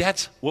 See,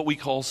 that's what we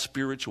call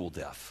spiritual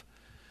death.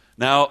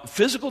 Now,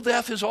 physical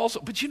death is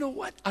also, but you know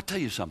what? I'll tell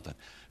you something.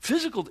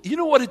 You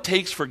know what it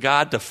takes for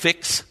God to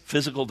fix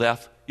physical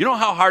death? You know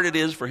how hard it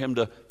is for Him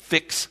to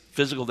fix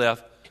physical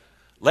death?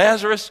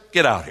 Lazarus,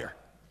 get out here.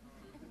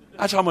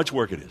 That's how much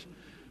work it is.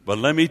 But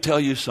let me tell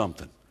you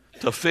something.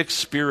 To fix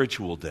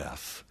spiritual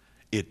death,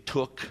 it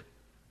took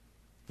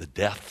the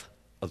death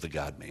of the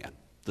God-man,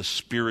 the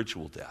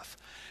spiritual death.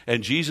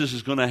 And Jesus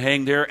is going to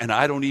hang there, and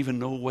I don't even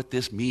know what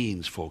this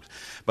means, folks.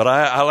 But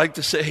I like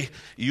to say,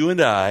 you and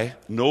I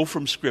know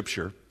from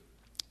Scripture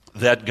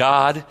that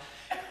God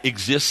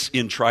exists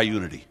in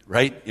triunity,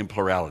 right? In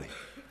plurality.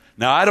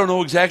 Now, I don't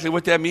know exactly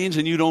what that means,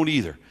 and you don't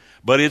either.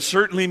 But it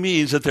certainly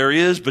means that there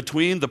is,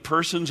 between the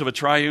persons of a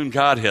triune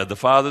Godhead, the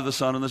Father, the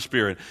Son, and the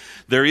Spirit,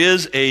 there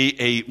is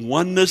a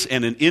oneness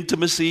and an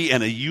intimacy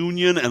and a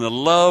union and a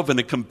love and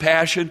a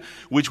compassion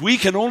which we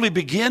can only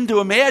begin to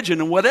imagine.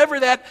 And whatever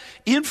that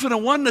infinite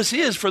oneness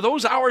is for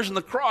those hours on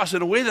the cross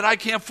in a way that I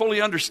can't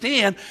fully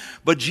understand,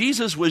 but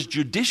Jesus was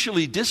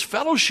judicially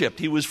disfellowshipped.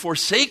 He was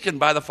forsaken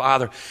by the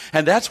Father.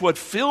 And that's what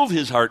filled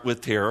His heart with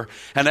terror.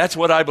 And that's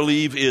what I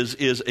believe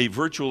is a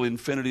virtual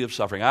infinity of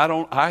suffering.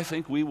 I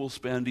think we will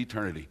spend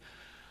eternity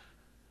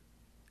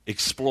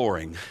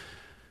exploring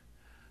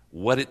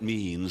what it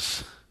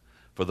means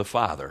for the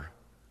Father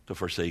to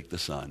forsake the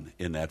Son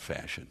in that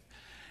fashion.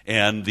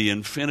 And the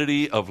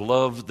infinity of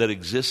love that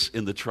exists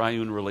in the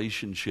triune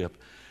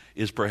relationship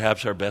is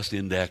perhaps our best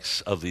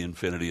index of the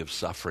infinity of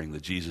suffering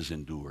that Jesus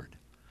endured.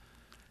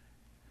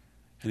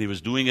 And He was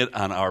doing it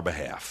on our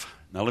behalf.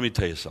 Now let me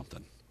tell you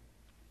something.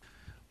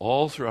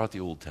 All throughout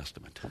the Old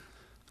Testament,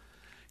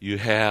 you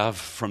have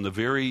from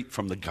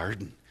the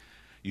garden,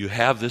 you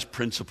have this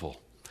principle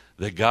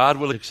that God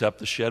will accept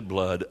the shed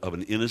blood of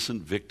an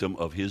innocent victim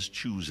of His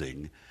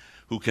choosing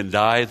who can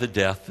die the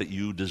death that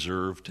you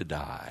deserve to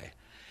die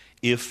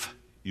if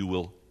you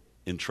will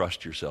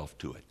entrust yourself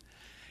to it.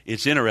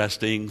 It's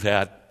interesting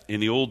that in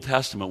the Old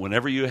Testament,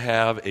 whenever you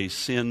have a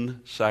sin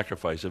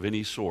sacrifice of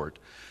any sort,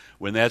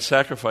 when that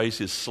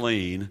sacrifice is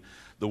slain,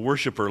 the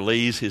worshiper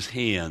lays his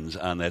hands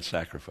on that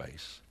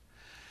sacrifice.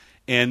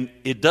 And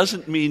it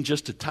doesn't mean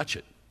just to touch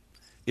it.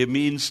 It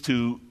means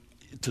to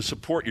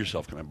support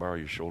yourself. Can I borrow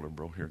your shoulder,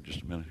 bro, here,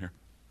 just a minute here?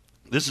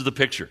 This is the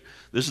picture.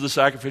 This is the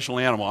sacrificial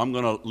animal. I'm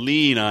going to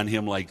lean on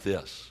him like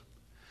this.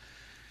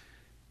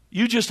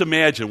 You just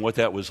imagine what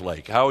that was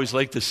like. I always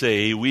like to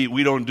say,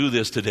 we don't do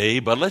this today,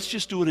 but let's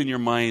just do it in your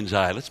mind's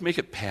eye. Let's make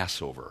it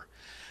Passover.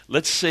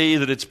 Let's say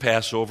that it's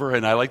Passover,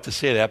 and I like to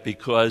say that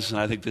because,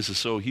 and I think this is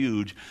so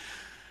huge,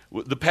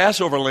 the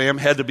Passover lamb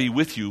had to be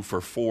with you for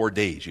 4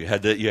 days. You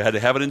had to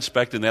have it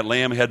inspected, and that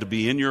lamb had to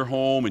be in your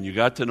home, and you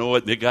got to know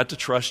it, and it got to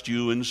trust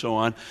you, and so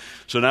on.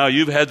 So now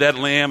you've had that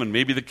lamb, and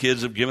maybe the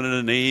kids have given it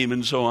a name,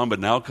 and so on, but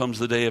now comes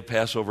the day of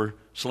Passover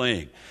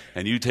slaying.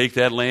 And you take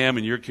that lamb,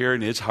 and you're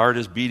carrying it, its heart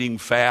is beating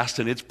fast,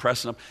 and it's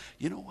pressing up.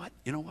 You know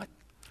what?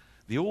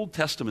 The Old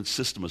Testament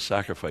system of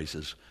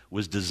sacrifices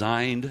was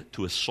designed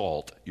to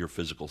assault your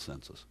physical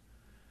senses.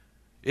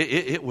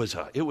 It was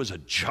a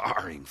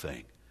jarring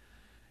thing.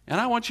 And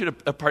I want you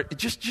to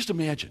just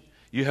imagine.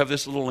 You have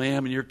this little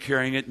lamb and you're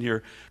carrying it and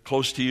you're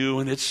close to you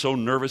and it's so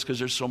nervous because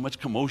there's so much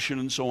commotion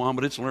and so on,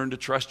 but it's learned to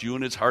trust you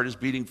and its heart is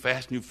beating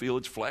fast and you feel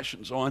its flesh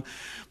and so on.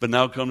 But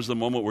now comes the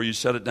moment where you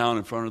set it down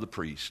in front of the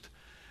priest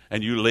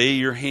and you lay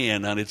your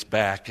hand on its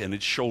back and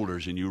its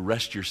shoulders and you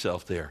rest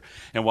yourself there.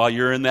 And while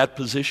you're in that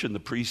position, the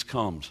priest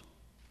comes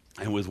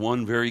and with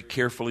one very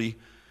careful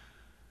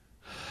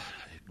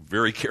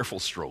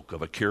stroke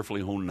of a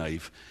carefully honed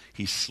knife,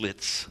 he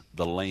slits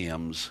the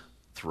lamb's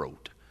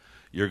throat.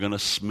 You're going to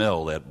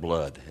smell that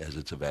blood as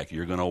it's evacuated.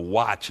 You're going to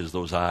watch as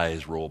those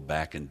eyes roll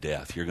back in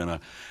death. You're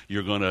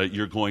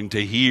going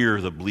to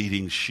hear the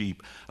bleating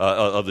sheep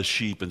of the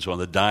sheep and so on,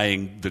 the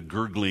dying, the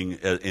gurgling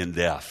in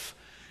death.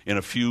 In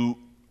a few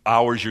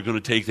hours, you're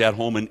going to take that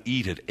home and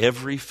eat it.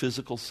 Every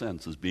physical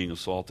sense is being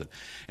assaulted.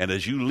 And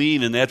as you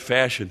lean in that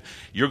fashion,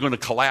 you're going to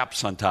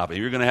collapse on top of it.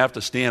 You're going to have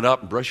to stand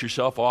up and brush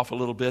yourself off a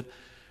little bit.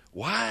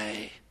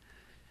 Why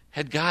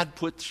had God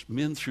put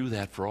men through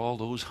that for all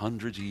those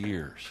hundreds of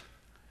years?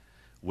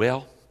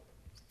 Well,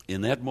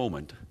 in that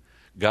moment,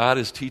 God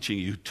is teaching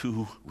you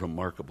two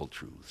remarkable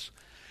truths.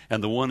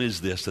 And the one is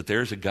this, that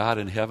there's a God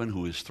in heaven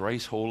who is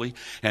thrice holy,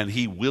 and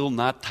he will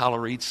not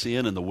tolerate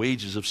sin, and the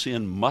wages of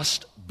sin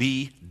must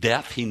be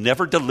death. He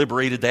never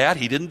deliberated that.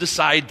 He didn't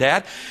decide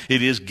that.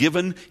 It is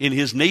given in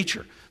his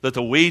nature that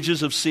the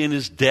wages of sin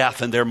is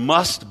death, and there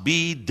must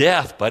be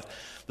death. But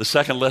the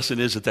second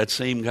lesson is that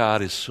same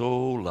God is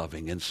so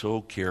loving and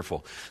so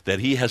careful that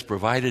he has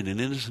provided an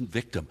innocent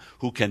victim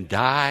who can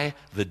die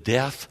the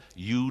death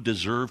you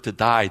deserve to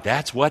die.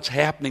 That's what's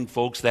happening,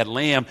 folks. That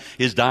lamb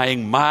is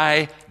dying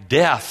my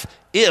death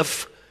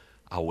if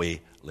I'll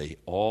lay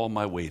all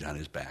my weight on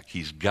his back.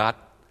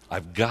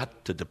 I've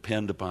got to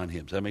depend upon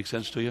him. Does that make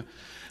sense to you?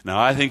 Now,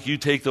 I think you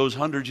take those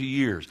hundreds of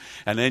years,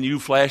 and then you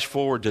flash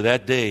forward to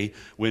that day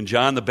when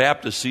John the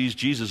Baptist sees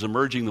Jesus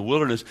emerging in the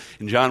wilderness.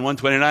 In John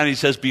 1:29, he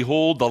says,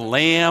 "Behold, the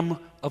Lamb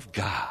of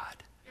God."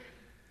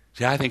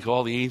 See, I think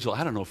all the angels,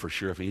 I don't know for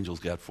sure if angels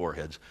got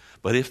foreheads,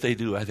 but if they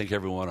do, I think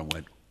every one of them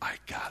went, "I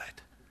got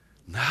it.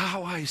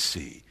 Now I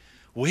see.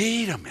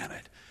 Wait a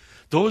minute.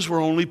 Those were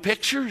only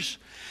pictures."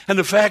 And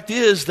the fact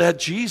is that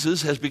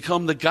Jesus has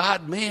become the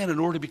God-man in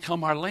order to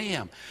become our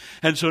lamb.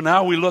 And so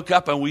now we look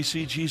up and we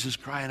see Jesus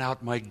crying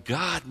out, my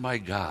God,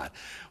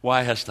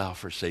 why hast thou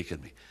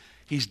forsaken me?"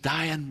 He's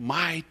dying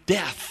my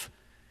death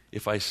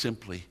if I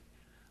simply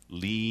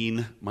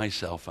lean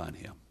myself on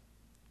him.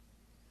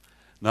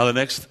 Now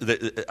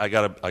I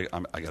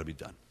gotta be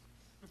done.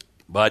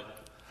 But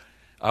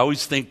I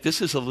always think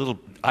this is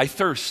I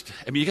thirst.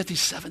 I mean, you got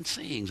these 7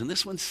 sayings, and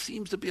this one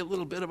seems to be a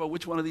little bit about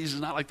which one of these is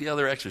not like the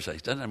other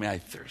exercise, doesn't it? I mean, I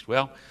thirst.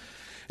 Well,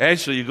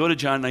 actually, you go to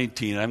John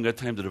 19. I haven't got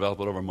time to develop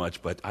it over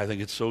much, but I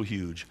think it's so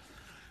huge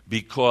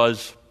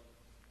because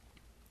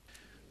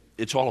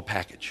it's all a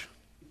package.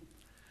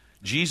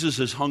 Jesus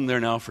has hung there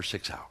now for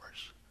 6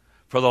 hours.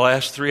 For the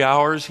last 3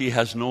 hours, he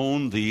has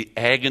known the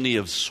agony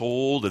of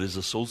soul that is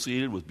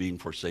associated with being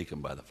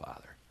forsaken by the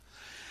Father.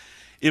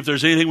 If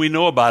there's anything we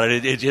know about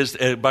it just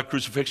about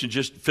crucifixion,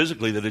 just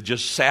physically, that it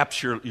just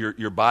saps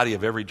your body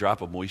of every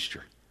drop of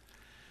moisture.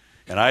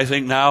 And I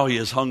think now he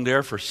has hung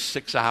there for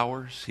 6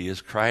 hours. He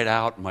has cried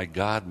out, my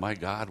God,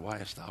 why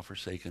hast thou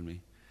forsaken me?"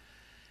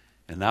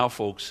 And now,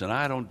 folks, and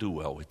I don't do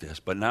well with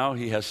this, but now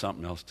he has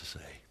something else to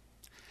say.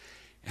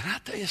 And I'll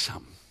tell you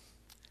something.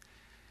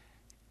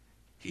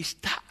 He's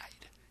died.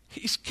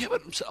 He's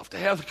given himself to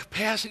have the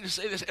capacity to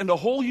say this, and the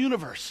whole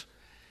universe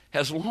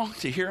has longed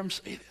to hear him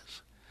say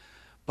this.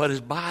 But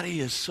his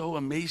body is so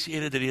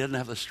emaciated that he doesn't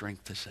have the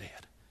strength to say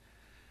it.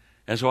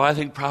 And so I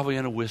think probably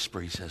in a whisper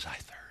he says, "I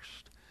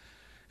thirst."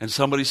 And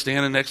somebody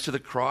standing next to the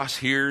cross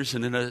hears,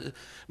 and in a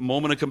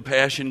moment of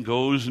compassion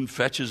goes and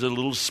fetches a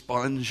little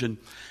sponge. And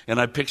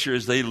I picture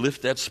as they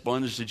lift that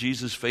sponge to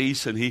Jesus'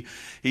 face, and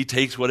he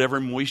takes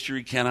whatever moisture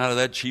he can out of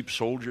that cheap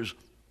soldier's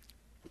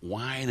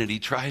wine, and he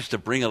tries to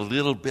bring a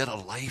little bit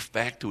of life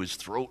back to his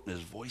throat and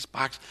his voice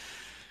box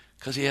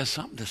because he has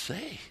something to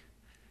say.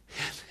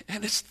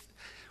 And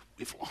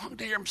we've longed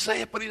to hear him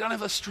say it, but he doesn't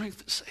have the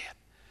strength to say it.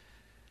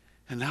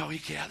 And now he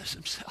gathers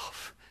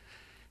himself,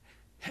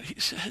 and he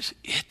says,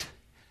 "It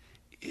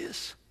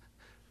is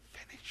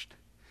finished."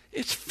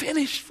 It's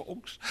finished,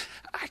 folks.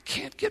 I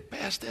can't get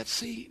past that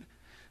scene.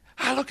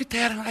 I look at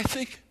that and I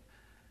think,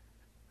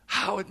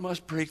 how it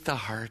must break the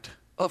heart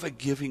of a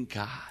giving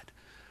God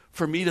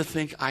for me to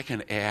think I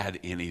can add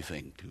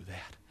anything to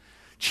that.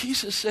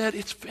 Jesus said,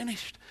 "It's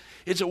finished."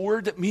 It's a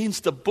word that means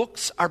the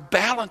books are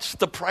balanced.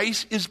 The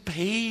price is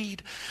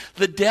paid.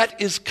 The debt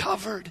is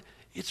covered.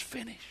 It's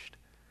finished.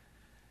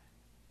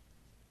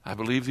 I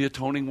believe the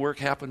atoning work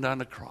happened on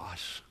the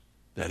cross,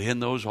 that in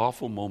those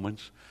awful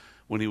moments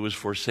when he was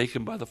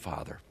forsaken by the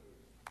Father,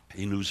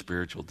 he knew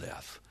spiritual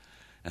death.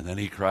 And then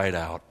he cried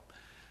out,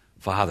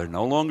 "Father,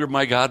 no longer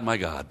my God,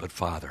 but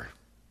Father,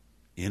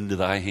 into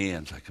thy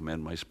hands I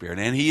commend my spirit."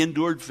 And he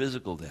endured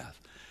physical death.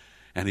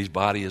 And his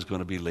body is going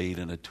to be laid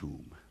in a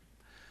tomb.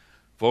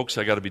 Folks,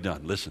 I got to be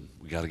done. Listen,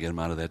 we got to get him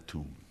out of that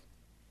tomb.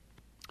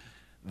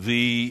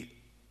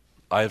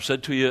 I have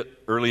said to you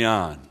early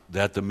on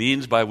that the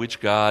means by which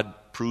God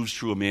proves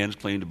true a man's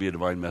claim to be a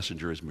divine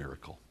messenger is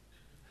miracle.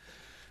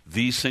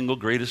 The single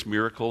greatest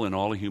miracle in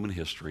all of human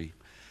history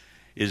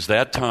is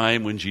that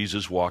time when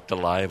Jesus walked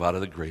alive out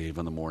of the grave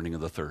on the morning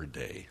of the 3rd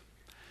day.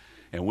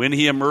 And when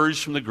he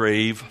emerged from the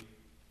grave,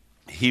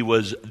 he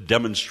was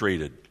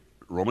demonstrated.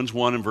 Romans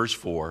 1 and verse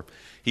 4,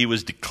 he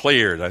was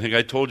declared. I think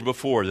I told you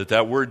before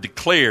that word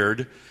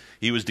declared,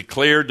 he was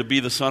declared to be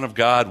the Son of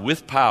God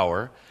with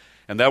power.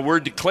 And that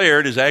word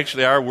declared is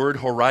actually our word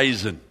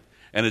horizon.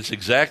 And it's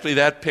exactly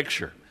that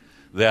picture,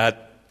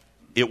 that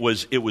it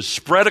was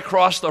spread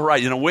across the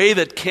horizon in a way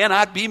that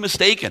cannot be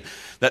mistaken.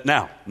 That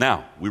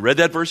now, we read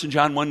that verse in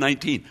John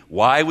 1:19.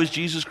 Why was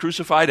Jesus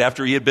crucified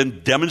after he had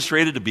been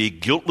demonstrated to be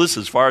guiltless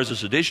as far as the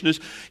sedition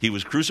is? He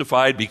was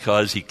crucified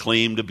because he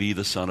claimed to be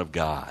the Son of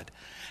God.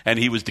 And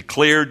he was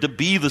declared to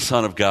be the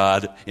Son of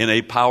God in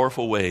a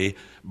powerful way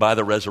by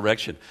the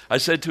resurrection. I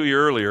said to you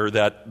earlier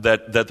that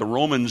the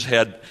Romans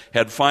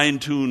had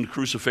fine-tuned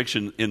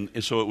crucifixion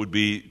so it would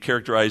be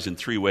characterized in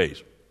 3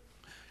 ways.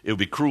 It would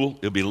be cruel,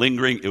 it would be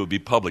lingering, it would be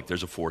public.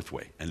 There's a 4th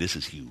way, and this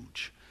is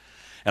huge.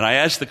 And I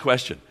asked the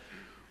question,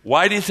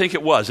 Why do you think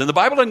it was? And the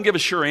Bible doesn't give a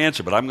sure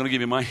answer, but I'm going to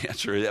give you my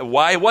answer.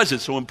 Why was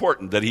it so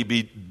important that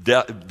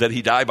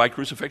he die by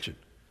crucifixion?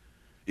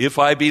 If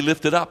I be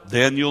lifted up,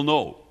 then you'll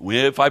know.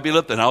 If I be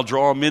lifted, I'll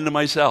draw them into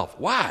myself.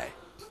 Why?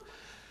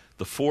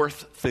 The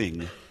fourth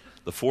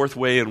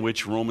way in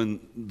which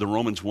the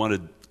Romans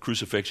wanted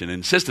crucifixion,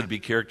 insisted to be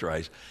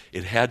characterized,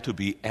 it had to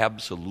be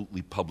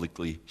absolutely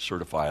publicly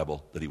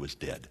certifiable that he was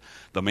dead.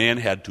 The man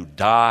had to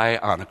die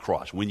on a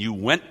cross. When you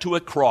went to a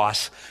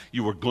cross,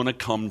 you were going to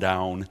come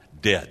down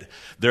dead.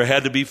 There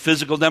had to be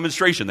physical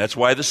demonstration. That's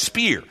why the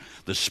spear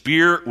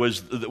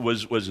was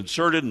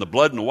inserted, and the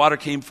blood and the water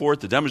came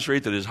forth to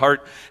demonstrate that his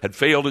heart had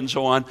failed and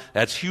so on.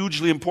 That's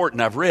hugely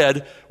important. I've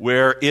read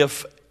where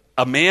if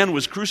a man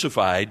was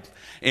crucified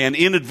and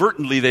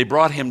inadvertently they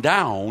brought him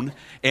down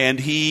and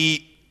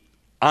he,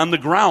 on the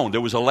ground,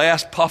 there was a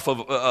last puff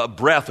of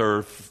breath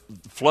or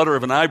flutter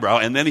of an eyebrow,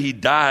 and then he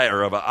died,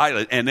 or of an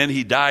eyelid, and then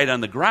he died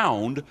on the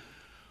ground,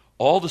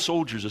 all the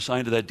soldiers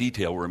assigned to that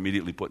detail were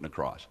immediately put in a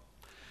cross.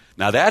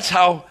 Now that's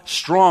how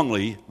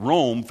strongly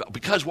Rome,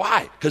 because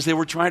why? Because they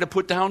were trying to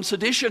put down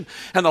sedition.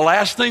 And the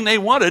last thing they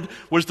wanted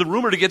was the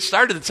rumor to get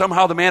started that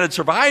somehow the man had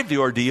survived the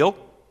ordeal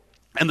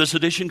and the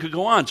sedition could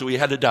go on. So he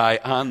had to die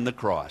on the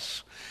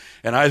cross.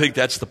 And I think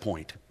that's the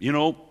point. You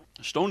know,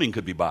 stoning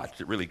could be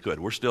botched. It really could.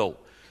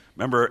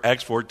 Remember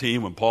Acts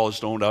 14 when Paul is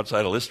stoned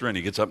outside of Lystra and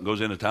he gets up and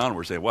goes into town and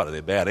we're saying, what, are they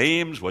bad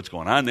aims? What's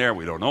going on there?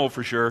 We don't know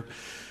for sure.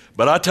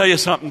 But I'll tell you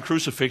something,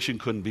 crucifixion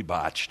couldn't be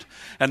botched.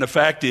 And the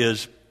fact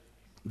is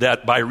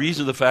that by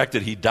reason of the fact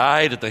that he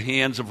died at the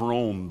hands of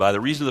Rome, by the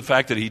reason of the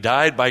fact that he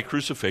died by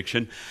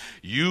crucifixion,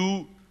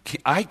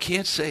 I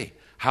can't say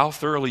how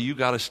thoroughly you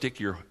got to stick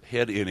your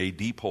head in a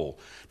deep hole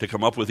to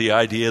come up with the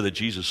idea that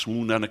Jesus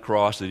swooned on the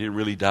cross, that he didn't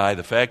really die.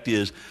 The fact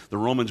is, the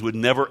Romans would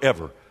never,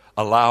 ever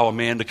allow a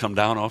man to come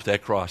down off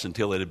that cross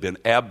until it had been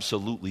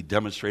absolutely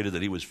demonstrated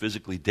that he was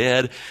physically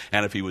dead.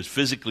 And if he was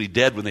physically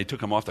dead when they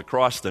took him off the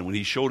cross, then when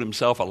he showed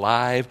himself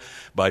alive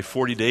by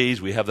 40 days,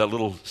 we have that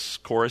little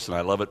chorus, and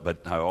I love it, but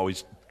it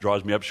always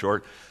draws me up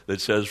short, that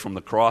says, from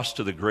the cross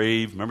to the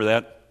grave. Remember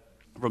that?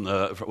 What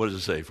does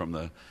it say? From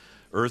the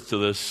earth to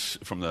this,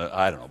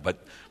 I don't know,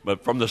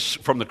 but from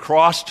the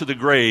cross to the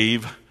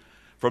grave,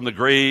 from the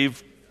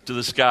grave to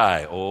the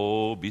sky.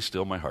 Oh, be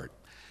still my heart.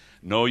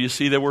 No, you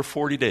see, there were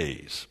 40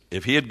 days.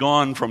 If he had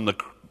gone from the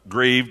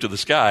grave to the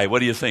sky, what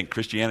do you think?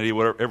 Christianity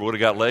ever would have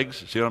got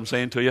legs? See what I'm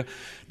saying to you?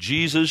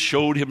 Jesus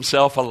showed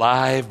himself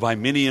alive by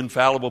many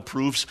infallible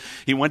proofs.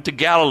 He went to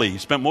Galilee. He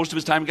spent most of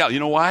his time in Galilee. You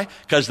know why?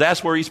 Because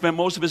that's where he spent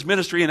most of his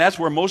ministry, and that's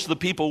where most of the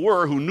people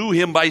were who knew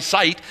him by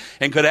sight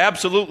and could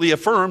absolutely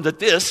affirm that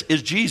this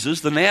is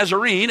Jesus the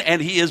Nazarene,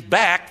 and he is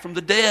back from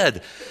the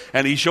dead.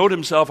 And he showed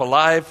himself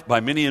alive by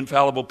many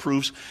infallible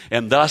proofs,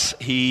 and thus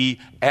he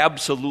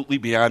absolutely,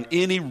 beyond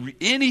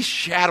any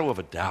shadow of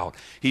a doubt,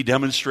 he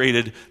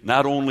demonstrated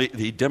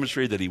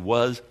that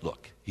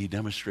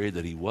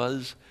he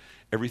was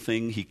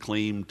everything he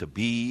claimed to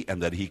be,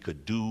 and that he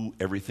could do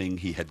everything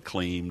he had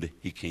claimed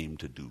he came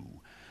to do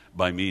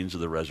by means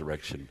of the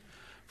resurrection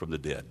from the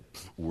dead.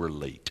 We're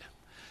late.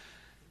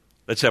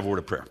 Let's have a word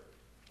of prayer.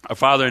 Our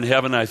Father in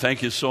heaven, I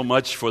thank you so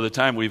much for the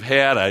time we've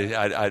had.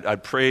 I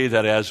pray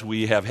that as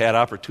we have had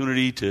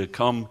opportunity to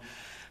come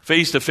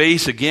face to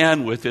face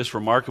again with this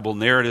remarkable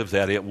narrative,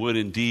 that it would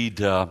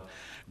indeed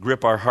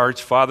grip our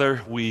hearts.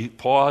 Father, we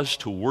pause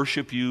to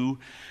worship you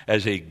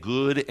as a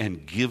good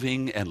and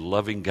giving and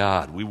loving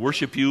God. We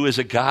worship you as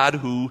a God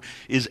who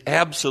is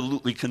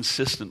absolutely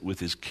consistent with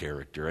his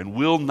character and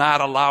will not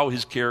allow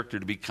his character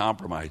to be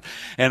compromised.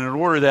 And in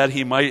order that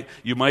you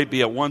might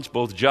be at once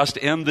both just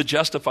and the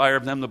justifier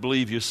of them that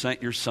believe, you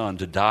sent your Son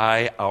to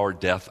die our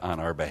death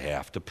on our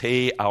behalf, to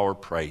pay our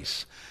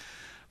price.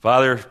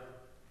 Father,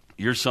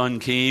 your Son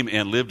came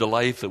and lived a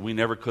life that we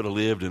never could have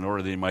lived in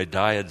order that he might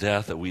die a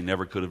death that we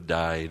never could have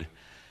died,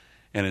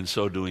 and in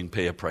so doing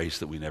pay a price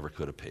that we never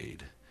could have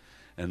paid.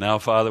 And now,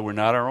 Father, we're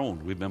not our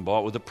own. We've been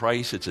bought with a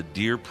price. It's a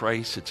dear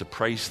price. It's a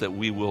price that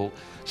we will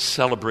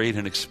celebrate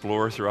and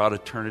explore throughout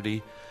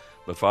eternity.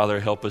 But,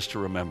 Father, help us to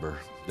remember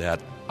that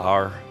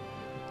our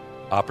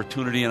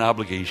opportunity and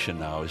obligation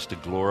now is to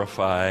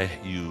glorify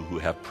you who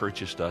have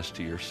purchased us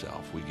to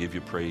yourself. We give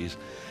you praise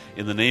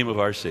in the name of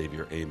our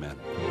Savior. Amen.